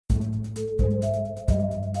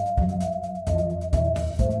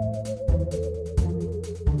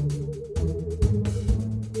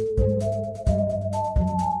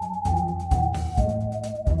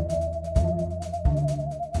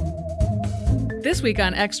This week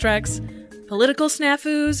on Extracts, political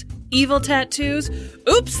snafus, evil tattoos.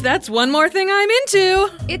 Oops, that's one more thing I'm into.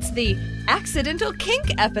 It's the accidental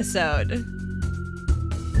kink episode.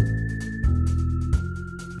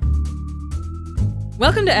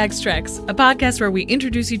 Welcome to Extracts, a podcast where we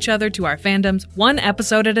introduce each other to our fandoms one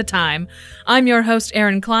episode at a time. I'm your host,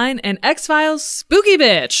 Erin Cline, an X-Files spooky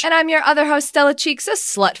bitch. And I'm your other host, Stella Cheeks, a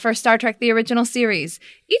slut for Star Trek the original series.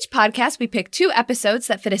 Each podcast, we pick 2 episodes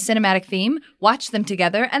that fit a cinematic theme, watch them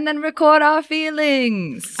together, and then record our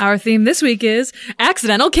feelings. Our theme this week is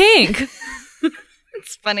accidental kink.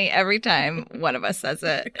 It's funny every time one of us says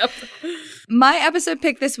it. Yep. My episode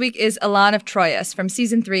pick this week is Elaan of Troyius from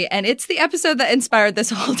season 3, and it's the episode that inspired this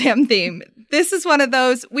whole damn theme. This is one of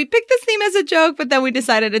those, we picked this theme as a joke, but then we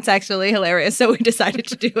decided it's actually hilarious, so we decided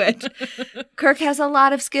to do it. Kirk has a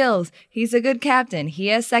lot of skills. He's a good captain. He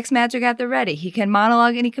has sex magic at the ready. He can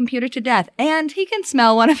monologue any computer to death, and he can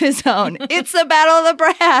smell one of his own. It's the Battle of the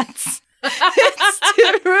Brats. It's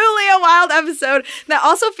truly a wild episode that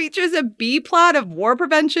also features a B plot of war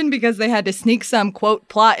prevention because they had to sneak some, quote,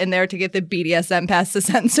 plot in there to get the BDSM past the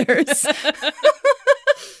censors.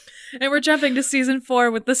 And we're jumping to season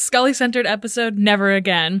 4 with the Scully-centered episode Never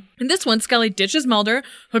Again. In this one, Scully ditches Mulder,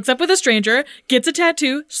 hooks up with a stranger, gets a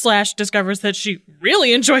tattoo, / discovers that she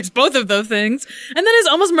really enjoys both of those things, and then is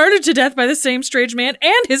almost murdered to death by the same strange man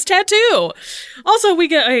and his tattoo. Also, we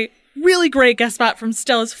get a really great guest spot from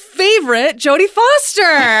Stella's favorite, Jodie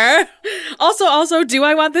Foster. Also, do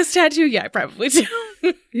I want this tattoo? Yeah, I probably do.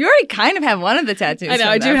 You already kind of have one of the tattoos. I know,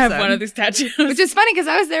 I do have one of these tattoos. Which is funny because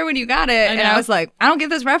I was there when you got it, and I was like, I don't get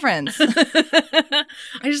this reference. I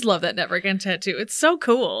just love that Never Again tattoo. It's so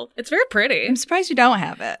cool. It's very pretty. I'm surprised you don't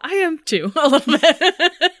have it. I am too, a little bit.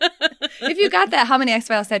 If you got that, how many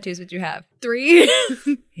X-Files tattoos would you have? 3.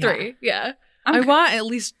 Yeah. 3, yeah. I want at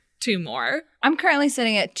least 2 more. I'm currently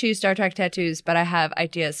sitting at 2 Star Trek tattoos, but I have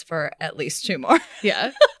ideas for at least 2 more.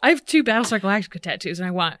 Yeah. I have 2 Battlestar Galactica tattoos, and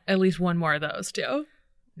I want at least 1 more of those, too.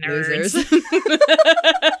 Nerds.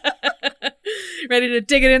 Ready to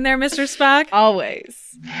dig it in there, Mr. Spock?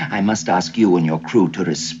 Always. I must ask you and your crew to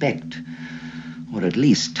respect, or at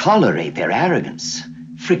least tolerate their arrogance.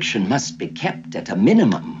 Friction must be kept at a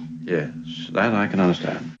minimum. Yes, that I can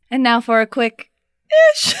understand. And now for a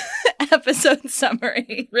quick-ish episode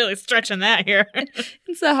summary. Really stretching that here.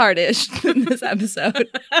 It's a hard-ish in this episode.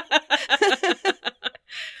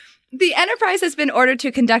 The Enterprise has been ordered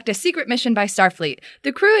to conduct a secret mission by Starfleet.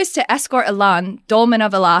 The crew is to escort Elaan, Dolmen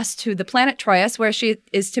of Elas, to the planet Troyius, where she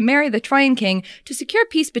is to marry the Troyan king to secure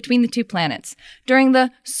peace between the 2 planets. During the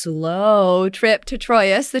slow trip to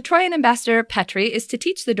Troyius, the Troyan ambassador Petri is to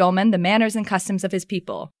teach the Dolmen the manners and customs of his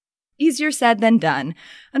people. Easier said than done.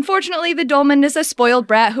 Unfortunately, the Dolmen is a spoiled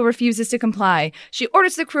brat who refuses to comply. She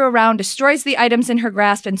orders the crew around, destroys the items in her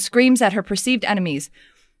grasp, and screams at her perceived enemies.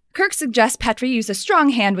 Kirk suggests Petri use a strong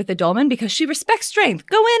hand with the Dolmen because she respects strength.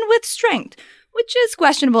 Go in with strength. Which is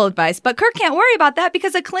questionable advice, but Kirk can't worry about that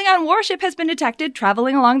because a Klingon warship has been detected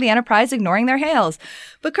traveling along the Enterprise, ignoring their hails.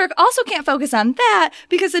 But Kirk also can't focus on that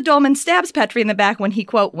because the Dolmen stabs Petri in the back when he,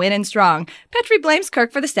 quote, win in strong. Petri blames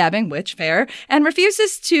Kirk for the stabbing, which, fair, and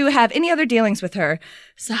refuses to have any other dealings with her.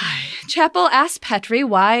 Sigh. Chapel asks Petri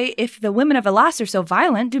why, if the women of Elas are so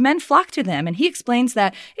violent, do men flock to them, and he explains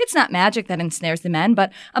that it's not magic that ensnares the men,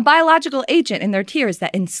 but a biological agent in their tears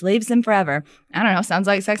that enslaves them forever. I don't know, sounds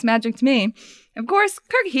like sex magic to me. Of course,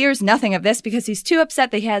 Kirk hears nothing of this because he's too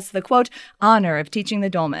upset that he has the, quote, honor of teaching the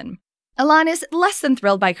Dolmen. Elaan is less than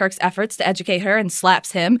thrilled by Kirk's efforts to educate her and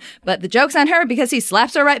slaps him, but the joke's on her because he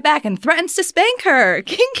slaps her right back and threatens to spank her.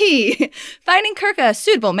 Kinky! Finding Kirk a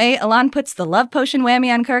suitable mate, Elaan puts the love potion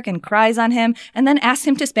whammy on Kirk and cries on him, and then asks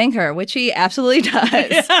him to spank her, which he absolutely does.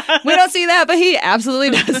 Yeah. We don't see that, but he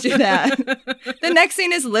absolutely does do that. The next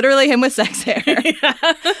scene is literally him with sex hair.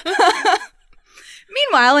 Yeah.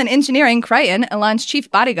 Meanwhile, in engineering, Crichton, Elaan's chief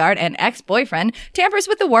bodyguard and ex-boyfriend, tampers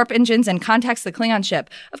with the warp engines and contacts the Klingon ship.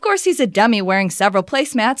 Of course, he's a dummy wearing several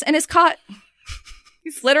placemats and is caught...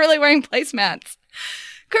 He's literally wearing placemats.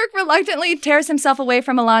 Kirk reluctantly tears himself away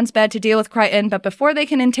from Elaan's bed to deal with Crichton, but before they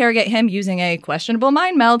can interrogate him using a questionable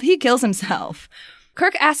mind meld, he kills himself.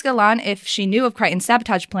 Kirk asks Elaan if she knew of Crichton's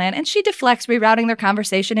sabotage plan, and she deflects, rerouting their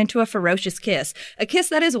conversation into a ferocious kiss. A kiss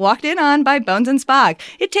that is walked in on by Bones and Spock.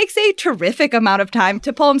 It takes a terrific amount of time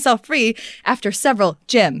to pull himself free after several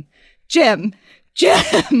Jim.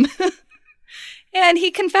 And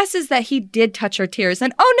he confesses that he did touch her tears.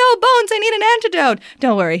 And, oh no, Bones, I need an antidote.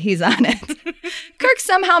 Don't worry, he's on it. Kirk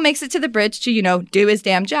somehow makes it to the bridge to, do his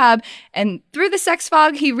damn job. And through the sex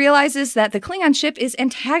fog, he realizes that the Klingon ship is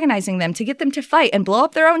antagonizing them to get them to fight and blow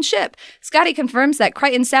up their own ship. Scotty confirms that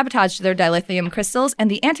Crichton sabotaged their dilithium crystals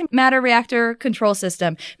and the antimatter reactor control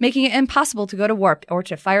system, making it impossible to go to warp or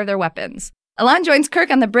to fire their weapons. Elaan joins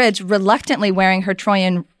Kirk on the bridge, reluctantly wearing her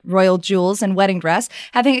Troyan royal jewels and wedding dress,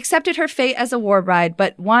 having accepted her fate as a war bride,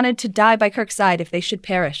 but wanted to die by Kirk's side if they should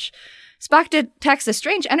perish. Spock detects a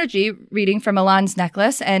strange energy reading from Elaan's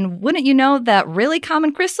necklace, and wouldn't you know that really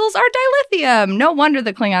common crystals are dilithium? No wonder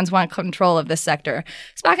the Klingons want control of this sector.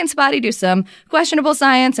 Spock and Spotty do some questionable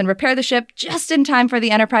science and repair the ship just in time for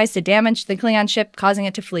the Enterprise to damage the Klingon ship, causing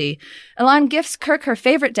it to flee. Elaan gifts Kirk her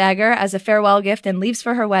favorite dagger as a farewell gift and leaves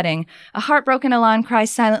for her wedding. A heartbroken Elaan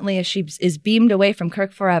cries silently as she is beamed away from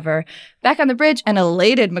Kirk forever. Back on the bridge, an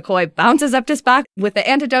elated McCoy bounces up to Spock with the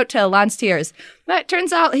antidote to Elaan's tears. But it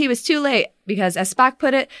turns out he was too late, because as Spock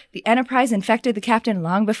put it, the Enterprise infected the captain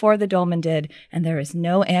long before the Dolmen did, and there is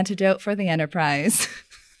no antidote for the Enterprise.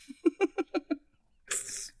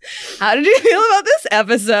 How did you feel about this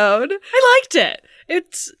episode? I liked it.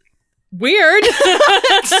 It's weird.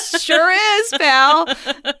 Sure is, pal.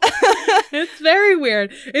 It's very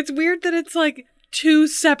weird. It's weird that it's like 2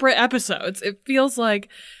 separate episodes. It feels like,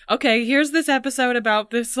 okay, here's this episode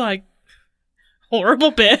about this like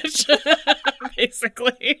horrible bitch,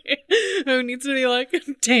 basically, who needs to be like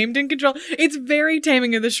tamed and controlled. It's very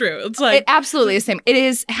Taming of the Shrew. It's like it absolutely is same. It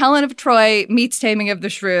is Helen of Troy meets Taming of the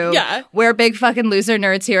Shrew. Yeah, we're big fucking loser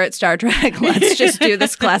nerds here at Star Trek. Let's just do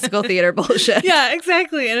this classical theater bullshit. Yeah,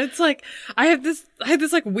 exactly. And it's like I had this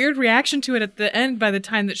like weird reaction to it at the end. By the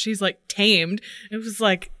time that she's like tamed, it was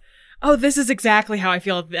like, oh, this is exactly how I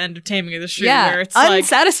feel at the end of Taming of the Shrew. Yeah, where it's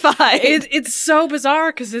unsatisfied. Like, it's so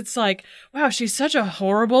bizarre because it's like, wow, she's such a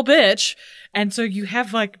horrible bitch. And so you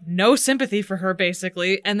have like no sympathy for her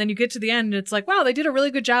basically. And then you get to the end and it's like, wow, they did a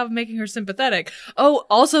really good job of making her sympathetic. Oh,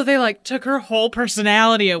 also they like took her whole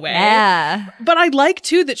personality away. Yeah. But I like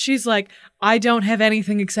too that she's like, I don't have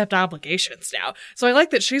anything except obligations now. So I like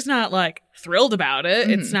that she's not like thrilled about it.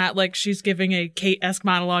 It's not like she's giving a Kate-esque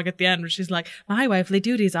monologue at the end where she's like, my wifely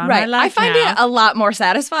duties are my life I find now. it a lot more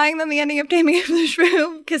satisfying than the ending of Taming of the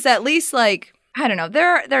Shrew, because at least like, I don't know,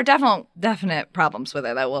 there are definite problems with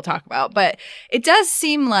it that we'll talk about, but it does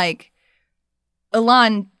seem like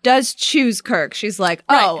Elaan does choose Kirk. She's like,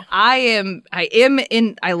 oh, right.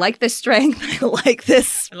 I like this strength. I like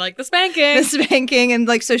this. I like the spanking. And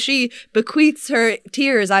like, so she bequeaths her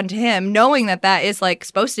tears onto him, knowing that is like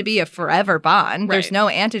supposed to be a forever bond. Right. There's no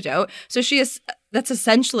antidote. So that's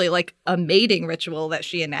essentially like a mating ritual that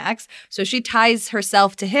she enacts. So she ties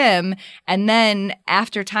herself to him. And then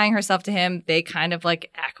after tying herself to him, they kind of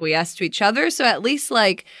like acquiesce to each other. So at least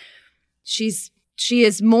like she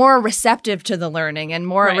is more receptive to the learning and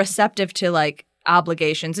more receptive to like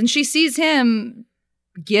obligations. And she sees him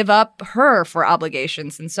give up her for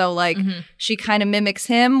obligations. And so like she kind of mimics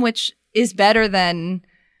him, which is better than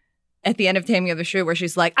at the end of Taming of the Shrew where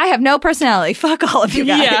she's like, I have no personality. Fuck all of you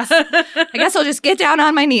guys. Yeah. I guess I'll just get down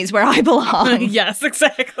on my knees where I belong. Yes,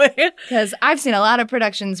 exactly. Because I've seen a lot of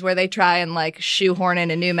productions where they try and like shoehorn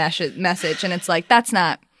in a new message. And it's like, that's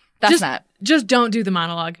not. Just don't do the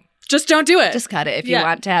monologue. Just don't do it. Just cut it if you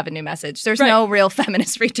want to have a new message. There's no real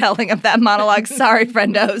feminist retelling of that monologue. Sorry,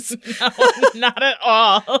 friendos. No, not at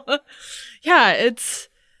all.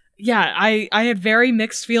 Yeah, I had very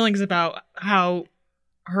mixed feelings about how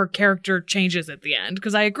her character changes at the end.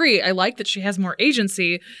 Because I agree, I like that she has more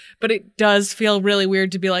agency, but it does feel really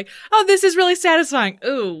weird to be like, oh, this is really satisfying.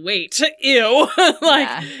 Oh, wait. Ew.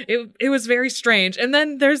 It was very strange. And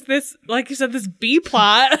then there's this, like you said, this B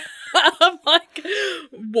plot of like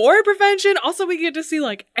war prevention. Also, we get to see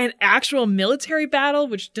like an actual military battle,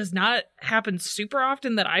 which does not happen super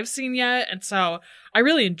often that I've seen yet. And so I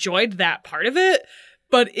really enjoyed that part of it.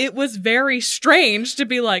 But it was very strange to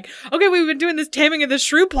be like, okay, we've been doing this Taming of the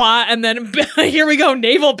Shrew plot, and then here we go,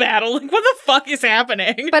 naval battle. Like, what the fuck is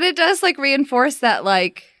happening? But it does like reinforce that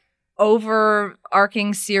like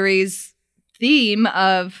overarching series theme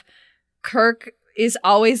of Kirk is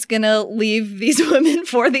always gonna leave these women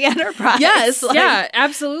for the Enterprise. Yes, yeah,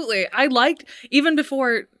 absolutely. I liked, even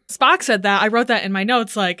before Spock said that, I wrote that in my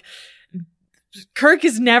notes, like, Kirk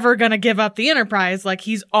is never gonna give up the Enterprise. Like,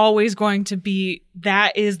 he's always going to be,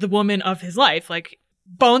 that is the woman of his life. Like,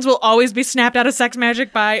 Bones will always be snapped out of sex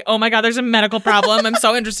magic by, oh my god, there's a medical problem. I'm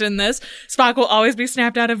so interested in this. Spock will always be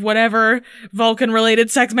snapped out of whatever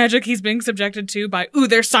Vulcan-related sex magic he's being subjected to by, ooh,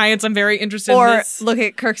 there's science, I'm very interested in this. Or look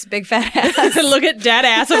at Kirk's big fat ass. Look at dead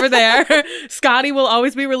ass over there. Scotty will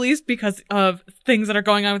always be released because of things that are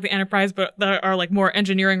going on with the Enterprise, but that are like more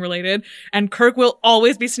engineering related. And Kirk will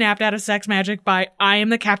always be snapped out of sex magic by, I am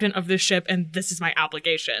the captain of this ship and this is my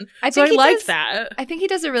obligation. I like that. I think he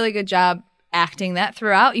does a really good job acting that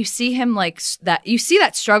throughout. You see him like that. You see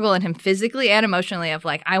that struggle in him physically and emotionally of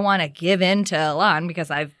like, I want to give in to Elaan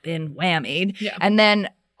because I've been whammied. Yeah. And then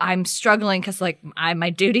I'm struggling because like my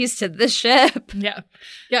duties to this ship. Yeah.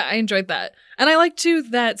 Yeah. I enjoyed that. And I like too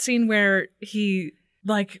that scene where he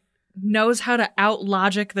like knows how to out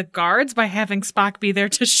logic the guards by having Spock be there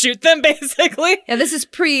to shoot them basically. Yeah. This is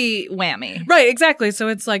pre-whammy. Right. Exactly. So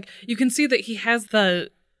it's like, you can see that he has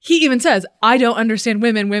he even says, I don't understand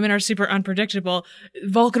women. Women are super unpredictable.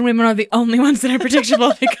 Vulcan women are the only ones that are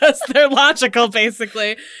predictable because they're logical,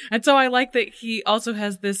 basically. And so I like that he also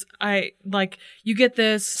has this, you get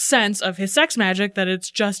this sense of his sex magic that it's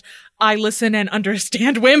just, I listen and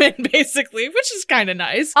understand women, basically, which is kind of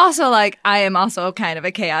nice. Also, like, I am also kind of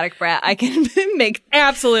a chaotic brat. I can make...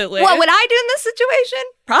 Absolutely. What would I do in this situation?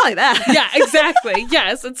 Probably that. Yeah, exactly.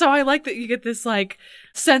 Yes. And so I like that you get this, like,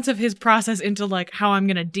 sense of his process into, like, how I'm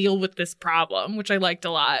going to deal with this problem, which I liked a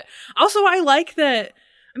lot. Also, I like that...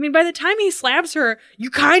 I mean, by the time he slaps her, you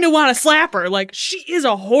kind of want to slap her. Like, she is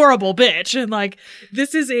a horrible bitch. And, like,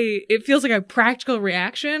 it feels like a practical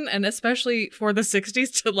reaction. And especially for the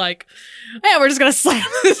 60s to, like, yeah, we're just going to slap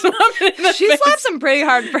this woman in the She face. slaps him pretty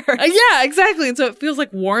hard first. Yeah, exactly. And so it feels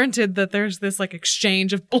like warranted that there's this, like,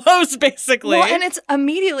 exchange of blows, basically. Well, and it's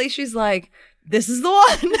immediately she's like, this is the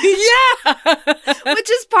one. Yeah.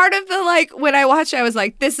 Which is part of the, like, when I watched it, I was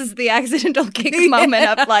like, this is the accidental kink moment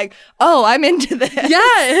of, like, oh, I'm into this.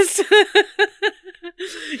 Yes.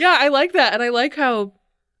 Yeah, I like that. And I like how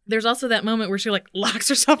there's also that moment where she, like, locks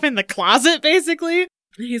herself in the closet, basically.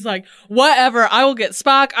 He's like, whatever, I will get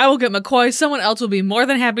Spock, I will get McCoy, someone else will be more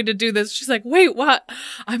than happy to do this. She's like, wait, what?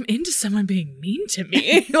 I'm into someone being mean to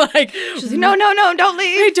me. Like, she's like, no, don't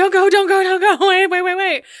leave. Wait, don't go.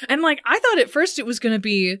 Wait. And like, I thought at first it was going to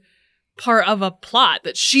be part of a plot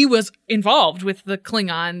that she was involved with the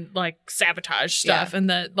Klingon, like, sabotage stuff. Yeah. And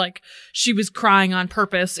that, like, she was crying on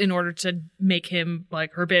purpose in order to make him,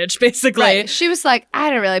 like, her bitch, basically. Right. She was like,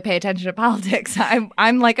 I don't really pay attention to politics.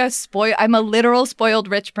 I'm like I'm a literal spoiled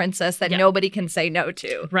rich princess that nobody can say no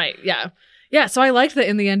to. Right. Yeah. Yeah. So I liked that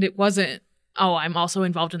in the end it wasn't, oh, I'm also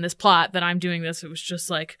involved in this plot, that I'm doing this. It was just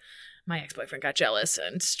like, my ex-boyfriend got jealous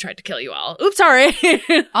and tried to kill you all. Oops, sorry.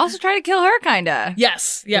 Also tried to kill her, kinda.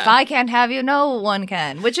 Yes, yeah. If I can't have you, no one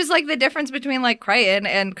can. Which is like the difference between like Crichton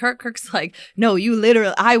and Kirk. Kirk's like, no, you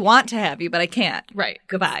literally, I want to have you, but I can't. Right.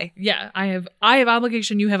 Goodbye. Yeah, I have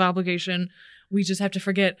obligation, you have obligation. We just have to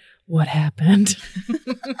forget what happened.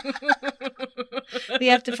 We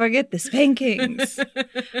have to forget the spankings.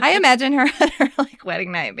 I imagine her at her like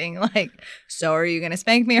wedding night being like, so are you going to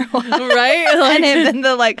spank me or what? Right? Like, and then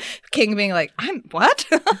the like king being like, I'm what?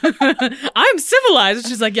 I'm civilized.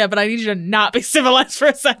 She's like, yeah, but I need you to not be civilized for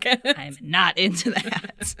a second. I'm not into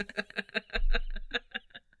that.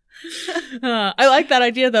 I like that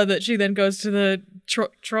idea, though, that she then goes to the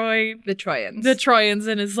Troyans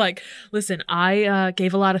and is like, listen, I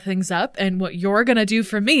gave a lot of things up, and what you're gonna do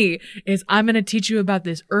for me is I'm gonna teach you about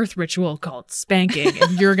this earth ritual called spanking,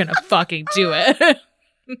 and you're gonna fucking do it.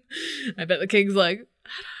 I bet the king's like,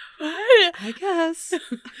 what? I guess.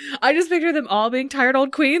 I just picture them all being tired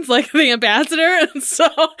old queens like the ambassador, and so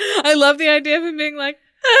I love the idea of him being like,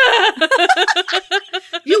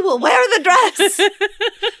 you will wear the dress.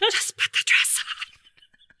 Just put the dress on.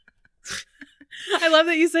 I love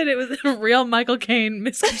that you said it was a real Michael Caine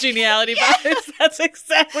Miss Congeniality vibes. That's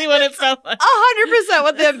exactly what it felt like. 100%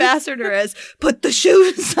 what the ambassador is. Put the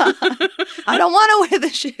shoes on. I don't want to wear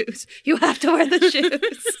the shoes. You have to wear the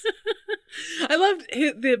shoes. I loved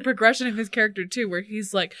the progression of his character too, where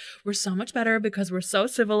he's like, we're so much better because we're so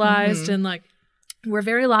civilized and like, we're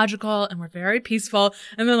very logical and we're very peaceful.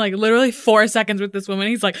 And then like literally 4 seconds with this woman,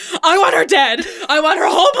 he's like, I want her dead. I want her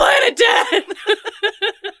whole planet dead.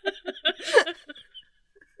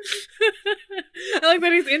 I like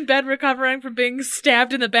that he's in bed recovering from being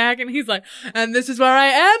stabbed in the back and he's like, and this is where I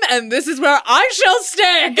am and this is where I shall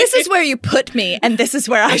stay. This is where you put me and this is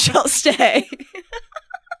where I shall stay.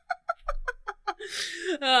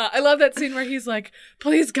 I love that scene where he's like,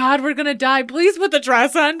 please God, we're gonna die, please put the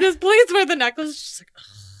dress on, just please wear the necklace. She's like,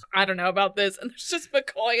 I don't know about this. And there's just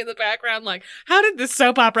McCoy in the background like, how did this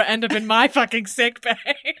soap opera end up in my fucking sick bay?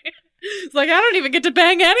 It's like, I don't even get to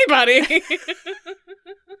bang anybody.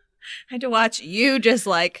 I had to watch you just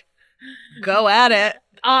like go at it.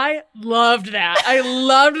 I loved that. I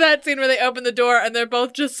loved that scene where they open the door and they're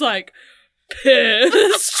both just like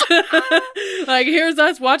pissed. Like, here's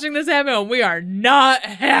us watching this happen and we are not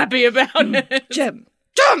happy about it. Jim.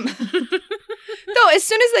 Though, as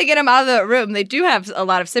soon as they get him out of the room, they do have a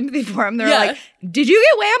lot of sympathy for him. They're like, did you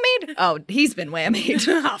get whammied? Oh, he's been whammied.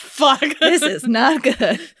 Oh, fuck. This is not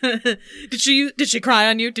good. Did she cry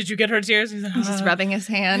on you? Did you get her tears? He's like, He's just rubbing his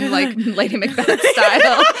hand like Lady Macbeth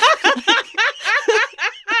style.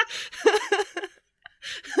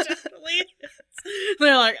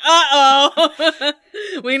 They're like, uh-oh.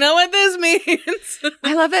 We know what this means.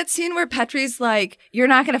 I love that scene where Petrie's like, you're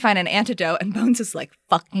not going to find an antidote. And Bones is like,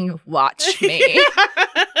 fucking watch me.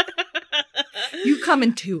 You come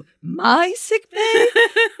into my sick bay?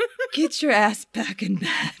 Get your ass back in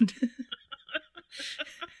bed.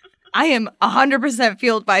 I am 100%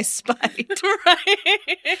 fueled by spite.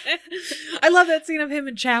 Right. I love that scene of him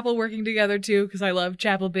and Chapel working together too, because I love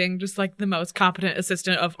Chapel being just like the most competent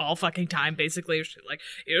assistant of all fucking time, basically. She's like,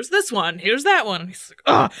 here's this one, here's that one. And he's like,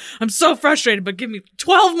 oh, I'm so frustrated, but give me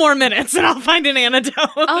 12 more minutes and I'll find an antidote.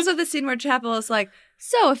 Also the scene where Chapel is like,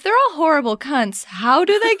 so if they're all horrible cunts, how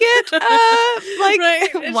do they get, Right.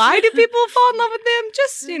 why do people fall in love with them?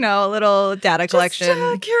 Just, a little data collection.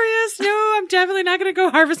 Just curious. No, I'm definitely not going to go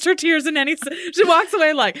harvest her tears in any... She walks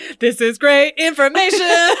away like, this is great information.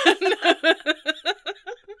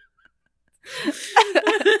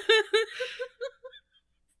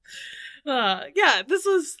 Yeah, this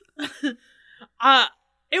was...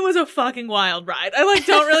 It was a fucking wild ride. I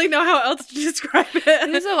don't really know how else to describe it.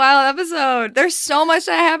 It was a wild episode. There's so much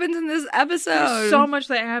that happens in this episode. There's so much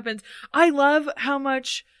that happens. I love how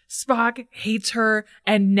much Spock hates her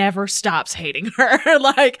and never stops hating her.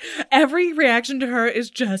 Like, every reaction to her is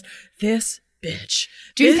just, this bitch.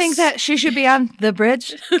 Do you think that she should be on the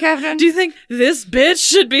bridge, Captain? Do you think this bitch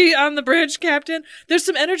should be on the bridge, Captain? There's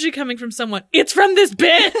some energy coming from someone. It's from this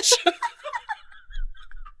bitch.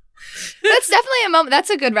 That's definitely a moment. That's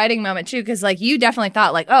a good writing moment too, because you definitely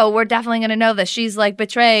thought oh, we're definitely gonna know that she's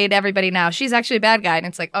betrayed everybody now. She's actually a bad guy, and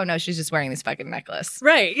it's oh no, she's just wearing this fucking necklace.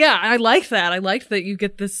 Right? Yeah, I like that. I like that you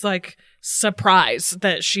get this surprise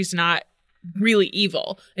that she's not really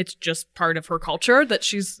evil. It's just part of her culture that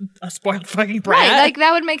she's a spoiled fucking brat. Right?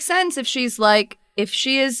 That would make sense if she's if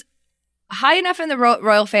she is high enough in the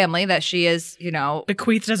royal family that she is,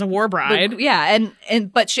 bequeathed as a war bride.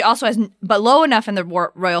 But she also has, but low enough in the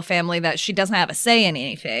royal family that she doesn't have a say in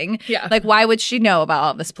anything. Yeah. Why would she know about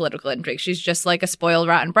all this political intrigue? She's just a spoiled,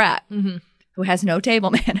 rotten brat who has no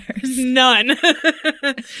table manners. None.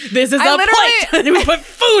 This is a plate. We put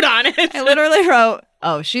food on it. I literally wrote,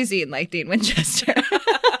 oh, she's eating like Dean Winchester.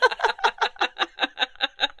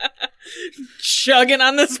 Chugging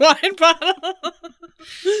on this wine bottle.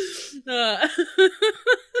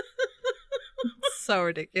 So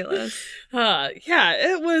ridiculous.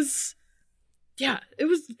 It was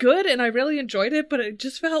good and I really enjoyed it, but it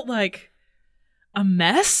just felt like a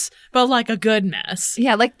mess, but a good mess.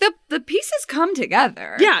 Yeah, the pieces come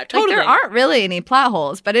together. Yeah, totally. There aren't really any plot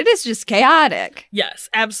holes, but it is just chaotic. Yes,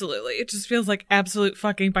 absolutely. It just feels like absolute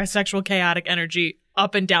fucking bisexual chaotic energy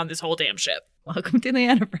up and down this whole damn ship. Welcome to the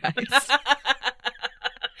Enterprise.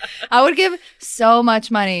 I would give so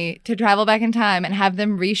much money to travel back in time and have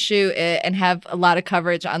them reshoot it and have a lot of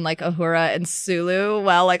coverage on Uhura and Sulu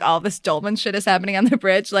while all this Dolman shit is happening on the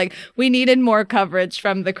bridge. We needed more coverage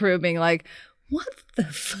from the crew being what the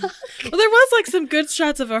fuck? Well, there was some good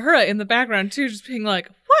shots of Uhura in the background too, just being what?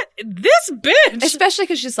 This bitch? Especially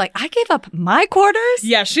because she's I gave up my quarters?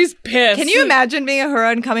 Yeah, she's pissed. Can you imagine being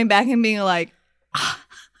Uhura and coming back and being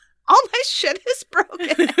all my shit is broken.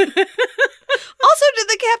 Also, did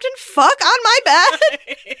the captain fuck on my bed?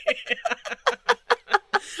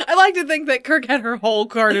 I like to think that Kirk had her whole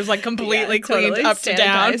quarters completely cleaned totally up to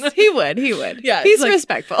down. He would. Yeah, he's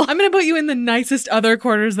respectful. I'm going to put you in the nicest other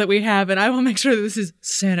quarters that we have, and I will make sure that this is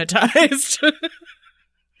sanitized.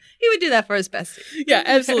 He would do that for his bestie. Yeah,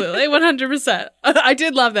 absolutely. 100%. I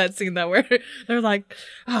did love that scene, though, where they're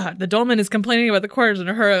the Dolman is complaining about the quarters, and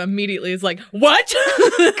Uhura immediately is what?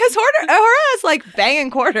 Because Uhura is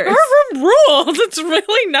banging quarters. Her room rules. It's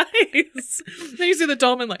really nice. Then you see the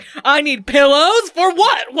Dolman I need pillows? For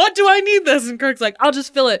what? What do I need this? And Kirk's I'll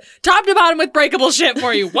just fill it top to bottom with breakable shit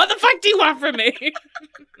for you. What the fuck do you want from me?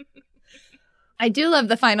 I do love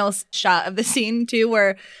the final shot of the scene, too,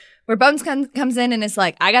 where Bones comes in and is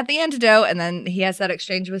I got the antidote. And then he has that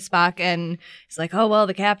exchange with Spock and he's oh, well,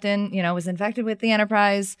 the captain, was infected with the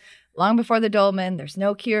Enterprise long before the Dolman. There's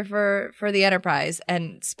no cure for the Enterprise.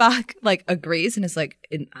 And Spock agrees and is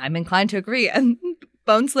I'm inclined to agree. And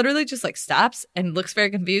Bones literally just like stops and looks very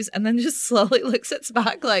confused and then just slowly looks at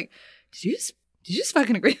Spock like, did you just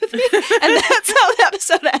fucking agree with me? And that's how the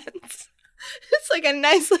episode ends. It's like a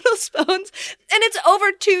nice little Spones. And it's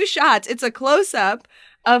over 2 shots. It's a close-up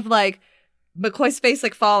of like McCoy's face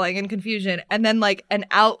like falling in confusion, and then like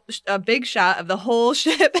a big shot of the whole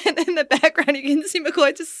ship, and in the background you can see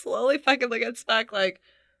McCoy just slowly fucking look at Spock like,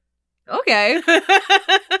 okay,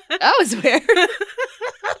 that was weird.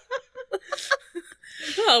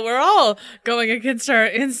 Well, we're all going against our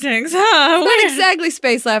instincts, huh? Not exactly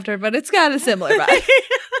space laughter, but it's got a similar vibe.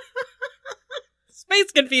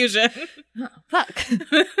 Space confusion. Oh, fuck.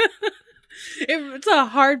 It's a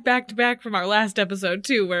hard back-to-back from our last episode,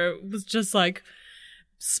 too, where it was just like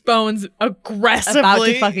Spones aggressively about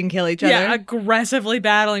to fucking kill each other. Yeah, aggressively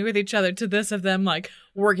battling with each other, to this of them like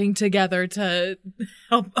working together to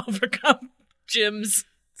help overcome Jim's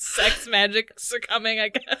sex magic succumbing, I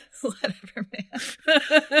guess. Whatever, man.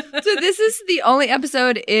 So this is the only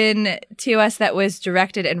episode in TOS that was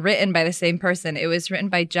directed and written by the same person. It was written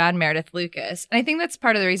by John Meredith Lucas. And I think that's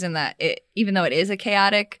part of the reason that even though it is a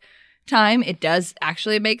chaotic time, it does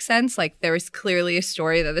actually make sense. Like, there was clearly a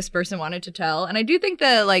story that this person wanted to tell. And I do think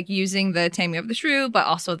that, like, using the Taming of the Shrew, but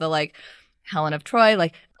also the, like, Helen of Troy,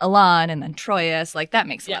 like, Elaan and then Troyius, like, that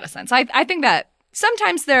makes a lot of sense. I think that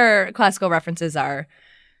sometimes their classical references are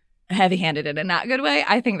heavy-handed in a not good way.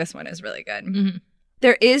 I think this one is really good. Mm-hmm.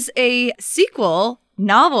 There is a sequel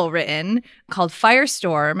novel written called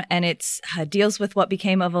Firestorm, and it deals with what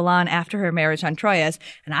became of Elaan after her marriage on Troyius.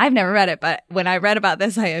 And I've never read it, but when I read about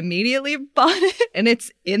this, I immediately bought it, and it's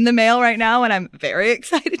in the mail right now, and I'm very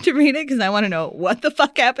excited to read it because I want to know what the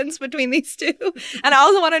fuck happens between these two. And I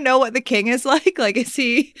also want to know what the king is like. Like, is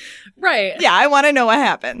he... Right. Yeah, I want to know what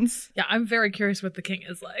happens. Yeah, I'm very curious what the king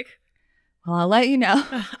is like. Well, I'll let you know.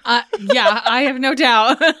 Yeah, I have no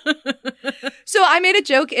doubt. So I made a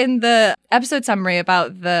joke in the episode summary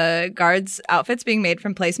about the guards' outfits being made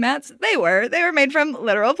from placemats. They were made from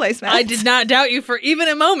literal placemats. I did not doubt you for even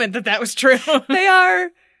a moment that was true. They are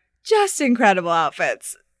just incredible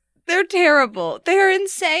outfits. They're terrible. They are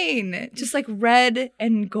insane. Just like red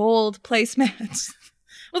and gold placemats.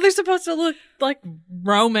 Well, they're supposed to look like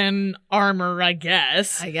Roman armor, I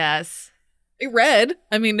guess. Red.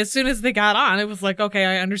 I mean, as soon as they got on, it was like, okay,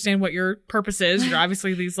 I understand what your purpose is. You're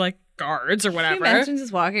obviously these like guards or whatever. Can you imagine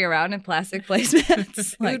just walking around in plastic placemats?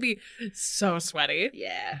 It would be so sweaty.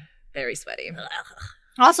 Yeah, very sweaty.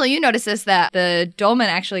 Also, you notice this, that the dolman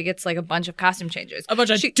actually gets like a bunch of costume changes. A bunch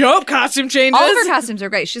of dope costume changes. All of her costumes are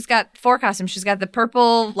great. She's got 4 costumes. She's got the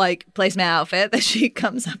purple like placemat outfit that she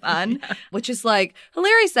comes up on, which is like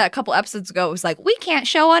hilarious. That a couple episodes ago it was like, we can't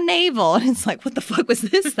show a navel. And it's like, what the fuck was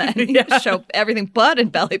this then? You just show everything but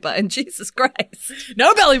and belly button. Jesus Christ.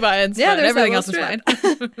 No belly buttons. Yeah, but everything else is fine.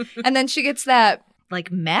 And then she gets that like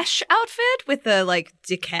mesh outfit with the like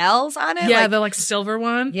decals on it. Yeah, like, the like silver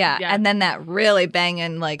one. Yeah. And then that really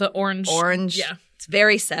banging like the orange. Yeah. It's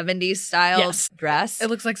very 70s style dress. It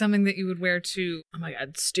looks like something that you would wear to, oh my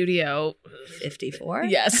God, Studio 54?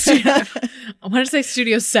 Yes. I wanted to say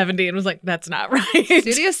Studio 70 and was like, that's not right.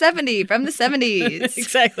 Studio 70 from the 70s.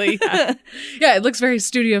 Exactly. Yeah. Yeah, it looks very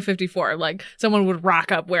Studio 54. Like someone would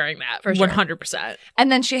rock up wearing that. For sure. 100%. And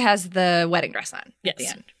then she has the wedding dress on at the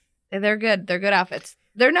end. They're good. They're good outfits.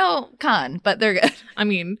 They're no con, but they're good. I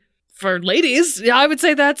mean, for ladies, yeah, I would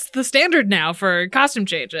say that's the standard now for costume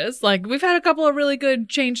changes. Like, we've had a couple of really good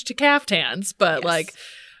change to caftans, but like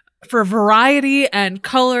for variety and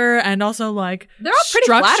color and also like they're all pretty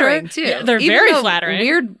flattering too. Yeah, they're even very flattering.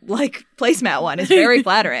 Weird like placemat one is very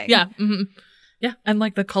flattering. Yeah. Mm-hmm. Yeah. And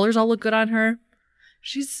like the colors all look good on her.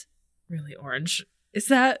 She's really orange. Is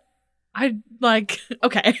that... I like,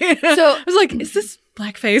 okay. So I was like, is this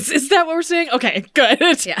blackface? Is that what we're seeing? Okay,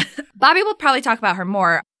 good. Yeah. Bobby will probably talk about her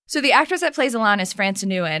more. So the actress that plays Elaan is France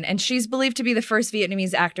Nguyen, and she's believed to be the first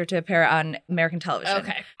Vietnamese actor to appear on American television.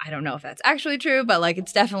 Okay. I don't know if that's actually true, but like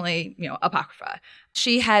it's definitely, apocrypha.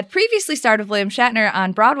 She had previously starred with William Shatner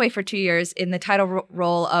on Broadway for 2 years in the title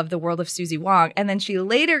role of The World of Susie Wong, and then she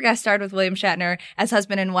later guest starred with William Shatner as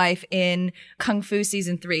husband and wife in Kung Fu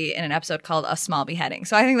Season 3 in an episode called A Small Beheading.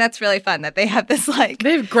 So I think that's really fun that they have this like...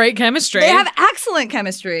 They have great chemistry. They have excellent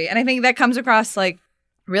chemistry, and I think that comes across like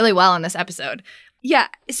really well in this episode. Yeah,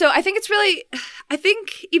 so I think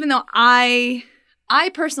even though I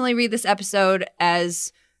personally read this episode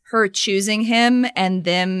as her choosing him and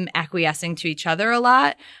them acquiescing to each other a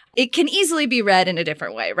lot, it can easily be read in a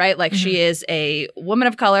different way, right? Like she is a woman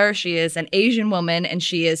of color, she is an Asian woman, and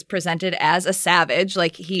she is presented as a savage.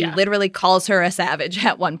 Like he literally calls her a savage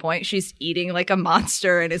at one point. She's eating like a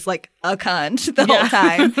monster and is like a cunt the whole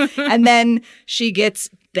time. And then she gets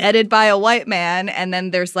bedded by a white man, and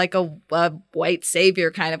then there's like a white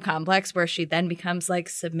savior kind of complex where she then becomes like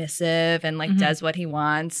submissive and like does what he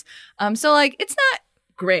wants. So like it's not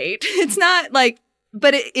great. It's not like,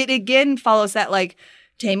 but it again follows that like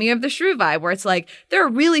Taming of the Shrew vibe, where it's like there are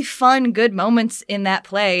really fun, good moments in that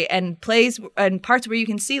play and plays and parts where you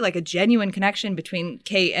can see like a genuine connection between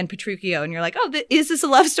Kate and Petruchio, and you're like, oh, is this a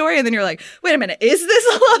love story? And then you're like, wait a minute, is this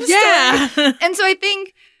a love story? And so I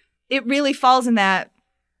think it really falls in that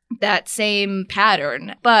same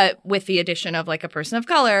pattern, but with the addition of like a person of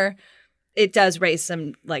color, it does raise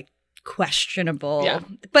some like questionable. Yeah.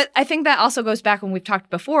 But I think that also goes back when we've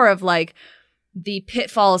talked before of like the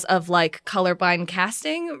pitfalls of like colorblind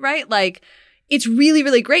casting, right? Like it's really,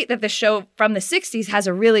 really great that the show from the 60s has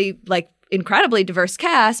a really like incredibly diverse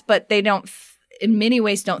cast, but they don't, in many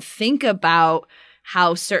ways, don't think about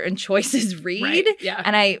how certain choices read. Right. Yeah.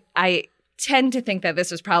 And I tend to think that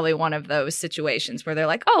this was probably one of those situations where they're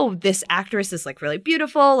like, oh, this actress is like really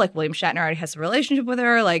beautiful. Like William Shatner already has a relationship with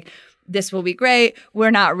her. Like this will be great.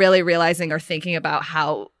 We're not really realizing or thinking about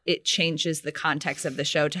how it changes the context of the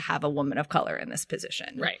show to have a woman of color in this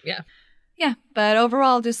position. Right. Yeah. Yeah. But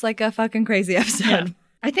overall, just like a fucking crazy episode. Yeah.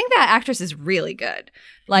 I think that actress is really good.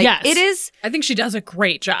 Like it is. I think she does a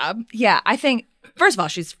great job. Yeah. I think, first of all,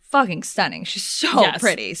 she's fucking stunning. She's so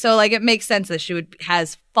pretty. So like it makes sense that she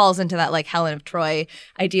falls into that like Helen of Troy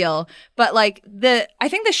ideal. But like I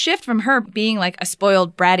think the shift from her being like a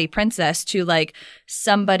spoiled bratty princess to like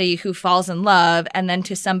somebody who falls in love and then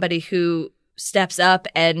to somebody who steps up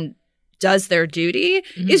and does their duty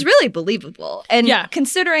is really believable. And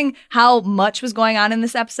considering how much was going on in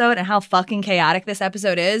this episode and how fucking chaotic this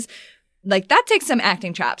episode is, like that takes some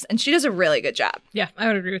acting chops, and she does a really good job. Yeah, I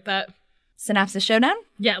would agree with that. Synopsis showdown?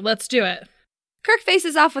 Yeah, let's do it. Kirk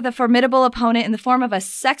faces off with a formidable opponent in the form of a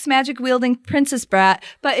sex magic wielding princess brat,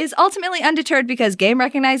 but is ultimately undeterred because game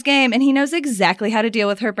recognized game, and he knows exactly how to deal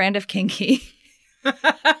with her brand of kinky.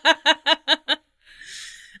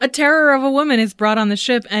 A terror of a woman is brought on the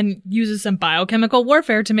ship and uses some biochemical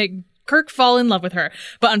warfare to make Kirk fall in love with her.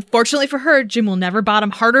 But unfortunately for her, Jim will never bottom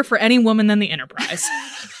harder for any woman than the Enterprise.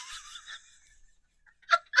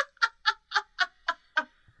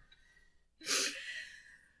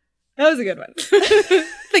 That was a good one.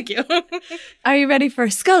 Thank you. Are you ready for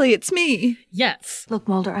Scully? It's me. Yes. Look,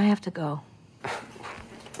 Mulder, I have to go.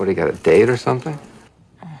 What, do you got a date or something?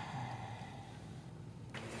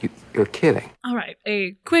 You're kidding. All right.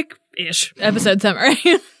 A quick-ish episode summary.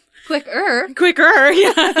 Quicker,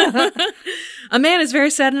 yeah. A man is very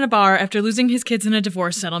sad in a bar after losing his kids in a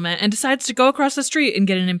divorce settlement and decides to go across the street and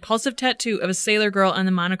get an impulsive tattoo of a sailor girl on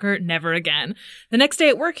the moniker Never Again. The next day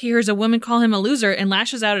at work, he hears a woman call him a loser and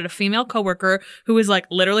lashes out at a female coworker who is like,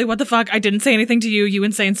 literally, what the fuck? I didn't say anything to you, you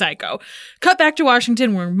insane psycho. Cut back to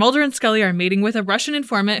Washington, where Mulder and Scully are meeting with a Russian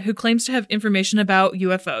informant who claims to have information about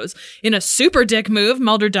UFOs. In a super dick move,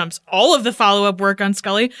 Mulder dumps all of the follow-up work on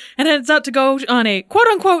Scully and heads out to go on a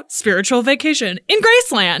quote-unquote spiritual vacation in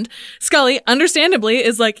Graceland. Scully, understandably,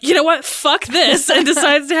 is like, you know what? Fuck this, and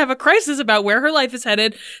decides to have a crisis about where her life is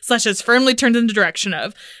headed, / is firmly turned in the direction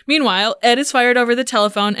of. Meanwhile, Ed is fired over the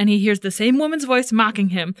telephone, and he hears the same woman's voice mocking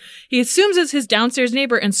him. He assumes it's his downstairs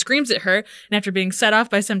neighbor and screams at her, and after being set off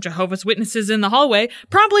by some Jehovah's Witnesses in the hallway,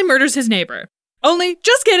 promptly murders his neighbor. Only,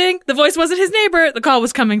 just kidding, the voice wasn't his neighbor. The call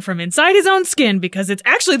was coming from inside his own skin because it's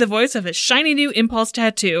actually the voice of his shiny new impulse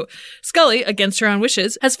tattoo. Scully, against her own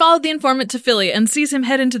wishes, has followed the informant to Philly and sees him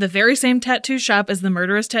head into the very same tattoo shop as the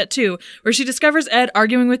murderous tattoo, where she discovers Ed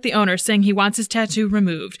arguing with the owner, saying he wants his tattoo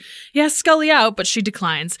removed. He asks Scully out, but she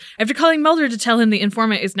declines. After calling Mulder to tell him the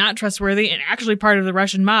informant is not trustworthy and actually part of the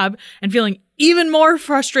Russian mob, and feeling even more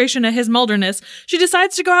frustration at his Mulderness, she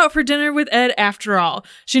decides to go out for dinner with Ed after all.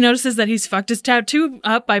 She notices that he's fucked his tattoo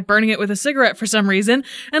up by burning it with a cigarette for some reason,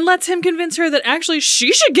 and lets him convince her that actually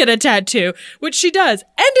she should get a tattoo, which she does,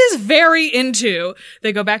 and is very into.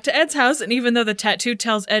 They go back to Ed's house, and even though the tattoo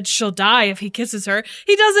tells Ed she'll die if he kisses her,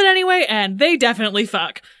 he does it anyway, and they definitely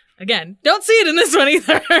fuck. Again, don't see it in this one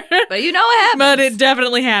either. But you know what happens. But it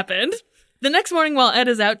definitely happened. The next morning, while Ed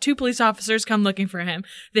is out, 2 police officers come looking for him.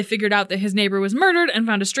 They figured out that his neighbor was murdered and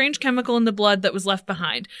found a strange chemical in the blood that was left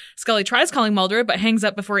behind. Scully tries calling Mulder, but hangs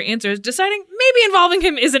up before he answers, deciding maybe involving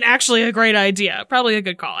him isn't actually a great idea. Probably a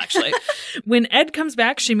good call, actually. When Ed comes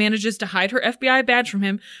back, she manages to hide her FBI badge from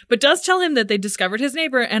him, but does tell him that they discovered his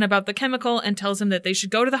neighbor and about the chemical, and tells him that they should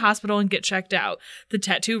go to the hospital and get checked out. The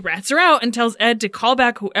tattoo rats her out and tells Ed to call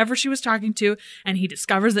back whoever she was talking to, and he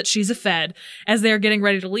discovers that she's a Fed. As they are getting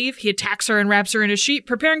ready to leave, he attacks her her and wraps her in a sheet,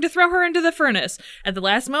 preparing to throw her into the furnace. At the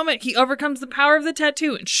last moment, he overcomes the power of the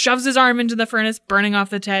tattoo and shoves his arm into the furnace, burning off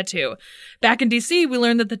the tattoo. Back in DC, we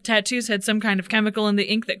learned that the tattoos had some kind of chemical in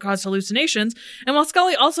the ink that caused hallucinations, and while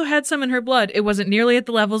Scully also had some in her blood, it wasn't nearly at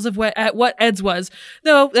the levels of what Ed's was,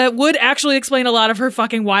 though that would actually explain a lot of her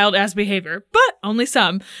fucking wild-ass behavior, but only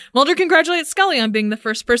some. Mulder congratulates Scully on being the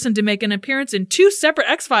first person to make an appearance in 2 separate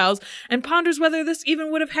X-Files, and ponders whether this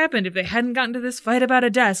even would have happened if they hadn't gotten to this fight about a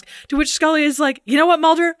desk, to which Scully is like, you know what,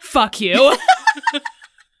 Mulder? Fuck you.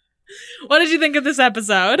 What did you think of this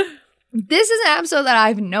episode? This is an episode that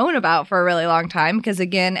I've known about for a really long time because,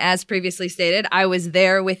 again, as previously stated, I was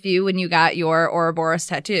there with you when you got your Ouroboros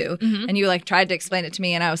tattoo. And you, like, tried to explain it to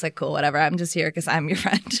me, and I was like, cool, whatever. I'm just here because I'm your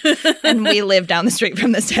friend. And we live down the street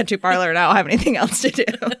from this tattoo parlor, and I don't have anything else to do.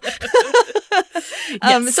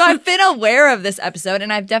 So I've been aware of this episode,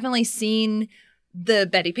 and I've definitely seen the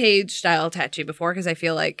Betty Page style tattoo before because I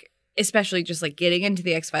feel like, especially just like getting into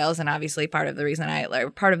the X-Files, and obviously part of the reason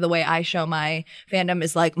part of the way I show my fandom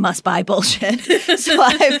is like must buy bullshit. So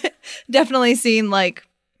I've definitely seen like,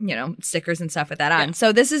 you know, stickers and stuff with that on. Yeah.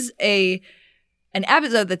 So this is an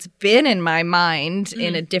episode that's been in my mind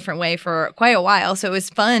in a different way for quite a while. So it was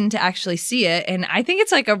fun to actually see it. And I think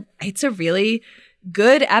it's a really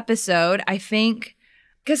good episode. I think,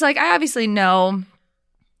 because like I obviously know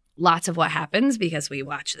lots of what happens because we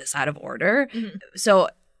watch this out of order. So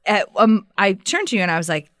I turned to you and I was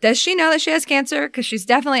like, does she know that she has cancer? Because she's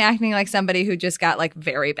definitely acting like somebody who just got like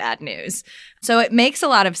very bad news. So it makes a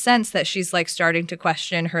lot of sense that she's like starting to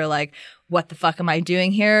question her, like, what the fuck am I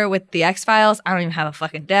doing here with the X-Files? I don't even have a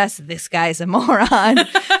fucking desk. This guy's a moron.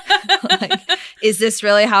 Like, is this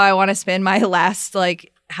really how I want to spend my last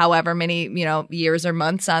like however many, you know, years or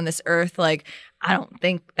months on this earth? Like, I don't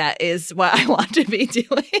think that is what I want to be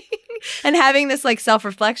doing. And having this like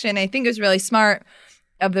self-reflection, I think it was really smart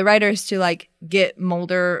of the writers to like get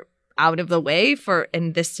Mulder out of the way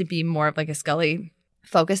and this to be more of like a Scully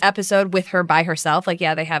focused episode with her by herself. Like,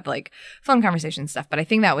 yeah, they have like phone conversation stuff, but I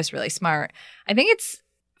think that was really smart. I think it's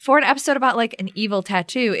for an episode about like an evil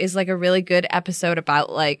tattoo is like a really good episode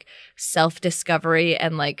about like self-discovery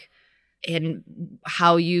and like in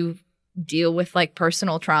how you deal with like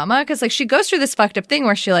personal trauma. Cause like she goes through this fucked up thing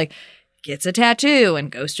where she like gets a tattoo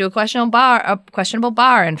and goes to a questionable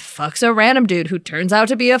bar and fucks a random dude who turns out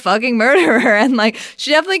to be a fucking murderer. And like,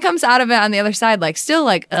 she definitely comes out of it on the other side, like still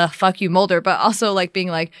like, fuck you, Mulder, but also like being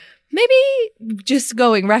like, maybe just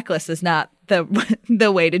going reckless is not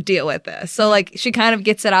the way to deal with this. So like she kind of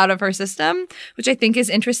gets it out of her system, which I think is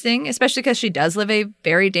interesting, especially because she does live a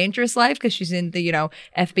very dangerous life because she's in the, you know,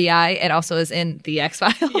 FBI and also is in the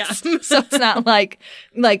X-Files. Yeah. So it's not like,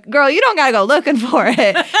 girl, you don't gotta go looking for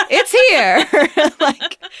it. It's here.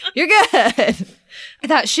 Like, you're good. I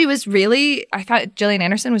thought Gillian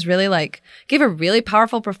Anderson was really like, gave a really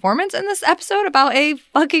powerful performance in this episode about a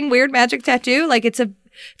fucking weird magic tattoo. Like it's a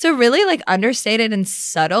really like understated and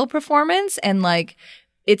subtle performance, and like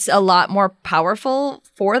it's a lot more powerful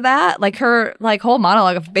for that. Like her like whole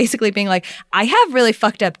monologue of basically being like, I have really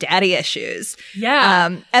fucked up daddy issues.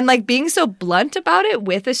 Yeah. And like being so blunt about it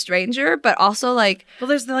with a stranger, but also like, well,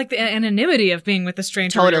 there's the anonymity of being with a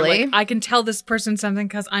stranger. Totally. Like, I can tell this person something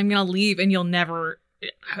because I'm gonna leave and you'll never.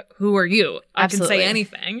 Who are you? I Absolutely. can say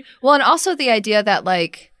anything. Well, and also the idea that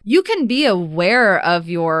like you can be aware of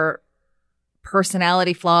your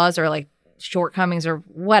personality flaws or like shortcomings or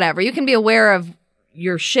whatever. You can be aware of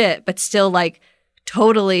your shit, but still like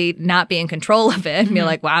totally not be in control of it and be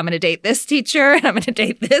like, well, I'm going to date this teacher and I'm going to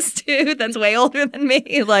date this dude that's way older than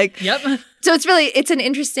me. Like, yep. So it's an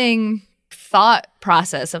interesting thought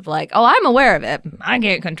process of like, oh, I'm aware of it. I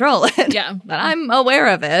can't control it. Yeah. But I'm aware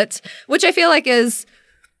of it, which I feel like is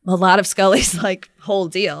a lot of Scully's like whole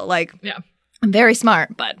deal. Like, yeah, I'm very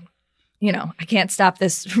smart, but you know, I can't stop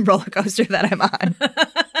this roller coaster that I'm on.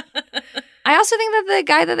 I also think that the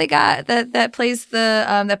guy that they got that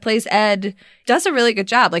plays Ed does a really good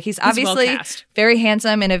job. Like he's obviously well cast. Very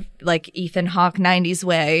handsome in a like Ethan Hawke 90s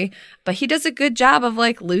way, but he does a good job of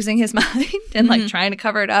like losing his mind and like trying to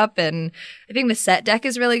cover it up. And I think the set deck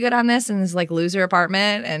is really good on this and his like loser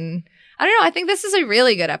apartment. And I don't know. I think this is a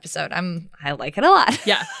really good episode. I like it a lot.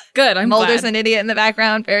 Yeah, good. I'm Mulder's glad. an idiot in the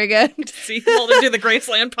background. Very good. See Mulder do the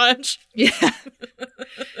Graceland punch. Yeah.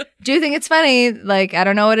 Do you think it's funny? Like, I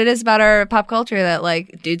don't know what it is about our pop culture that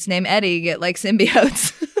like dudes named Eddie get like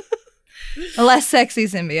symbiotes. A less sexy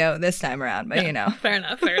symbiote this time around, but you know. Fair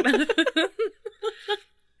enough.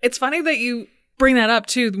 It's funny that you bring that up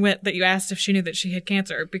too, that you asked if she knew that she had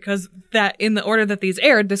cancer, because that in the order that these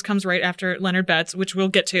aired, this comes right after Leonard Betts, which we'll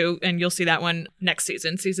get to, and you'll see that one next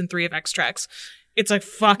season 3 of X-Tracks. It's a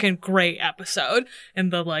fucking great episode,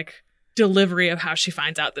 and the like delivery of how she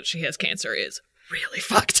finds out that she has cancer is really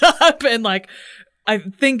fucked up. And like, I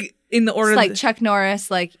think in the order, it's like Chuck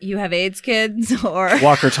Norris, like, you have AIDS, kids, or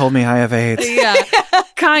Walker told me I have AIDS. yeah,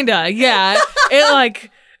 kinda, yeah.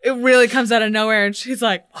 It really comes out of nowhere, and she's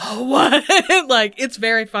like, "Oh, what?" Like, it's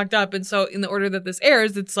very fucked up. And so, in the order that this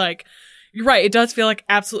airs, it's like, you're right. It does feel like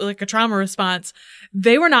absolutely like a trauma response.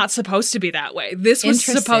 They were not supposed to be that way. This was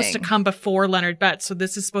supposed to come before Leonard Betts, so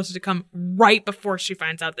this is supposed to come right before she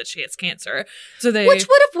finds out that she has cancer. So which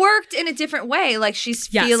would have worked in a different way. Like, she's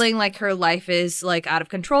feeling like her life is like out of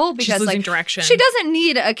control because she's losing like direction. She doesn't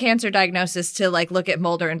need a cancer diagnosis to like look at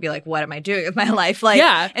Mulder and be like, "What am I doing with my life?" Like,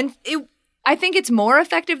 and I think it's more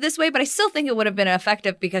effective this way, but I still think it would have been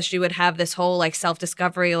effective because she would have this whole like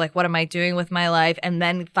self-discovery, like, what am I doing with my life? And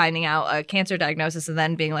then finding out a cancer diagnosis and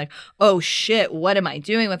then being like, oh shit, what am I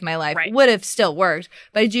doing with my life? Would have still worked.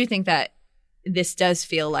 But I do think that this does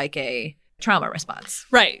feel like a trauma response.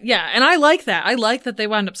 Right. Yeah. And I like that. I like that they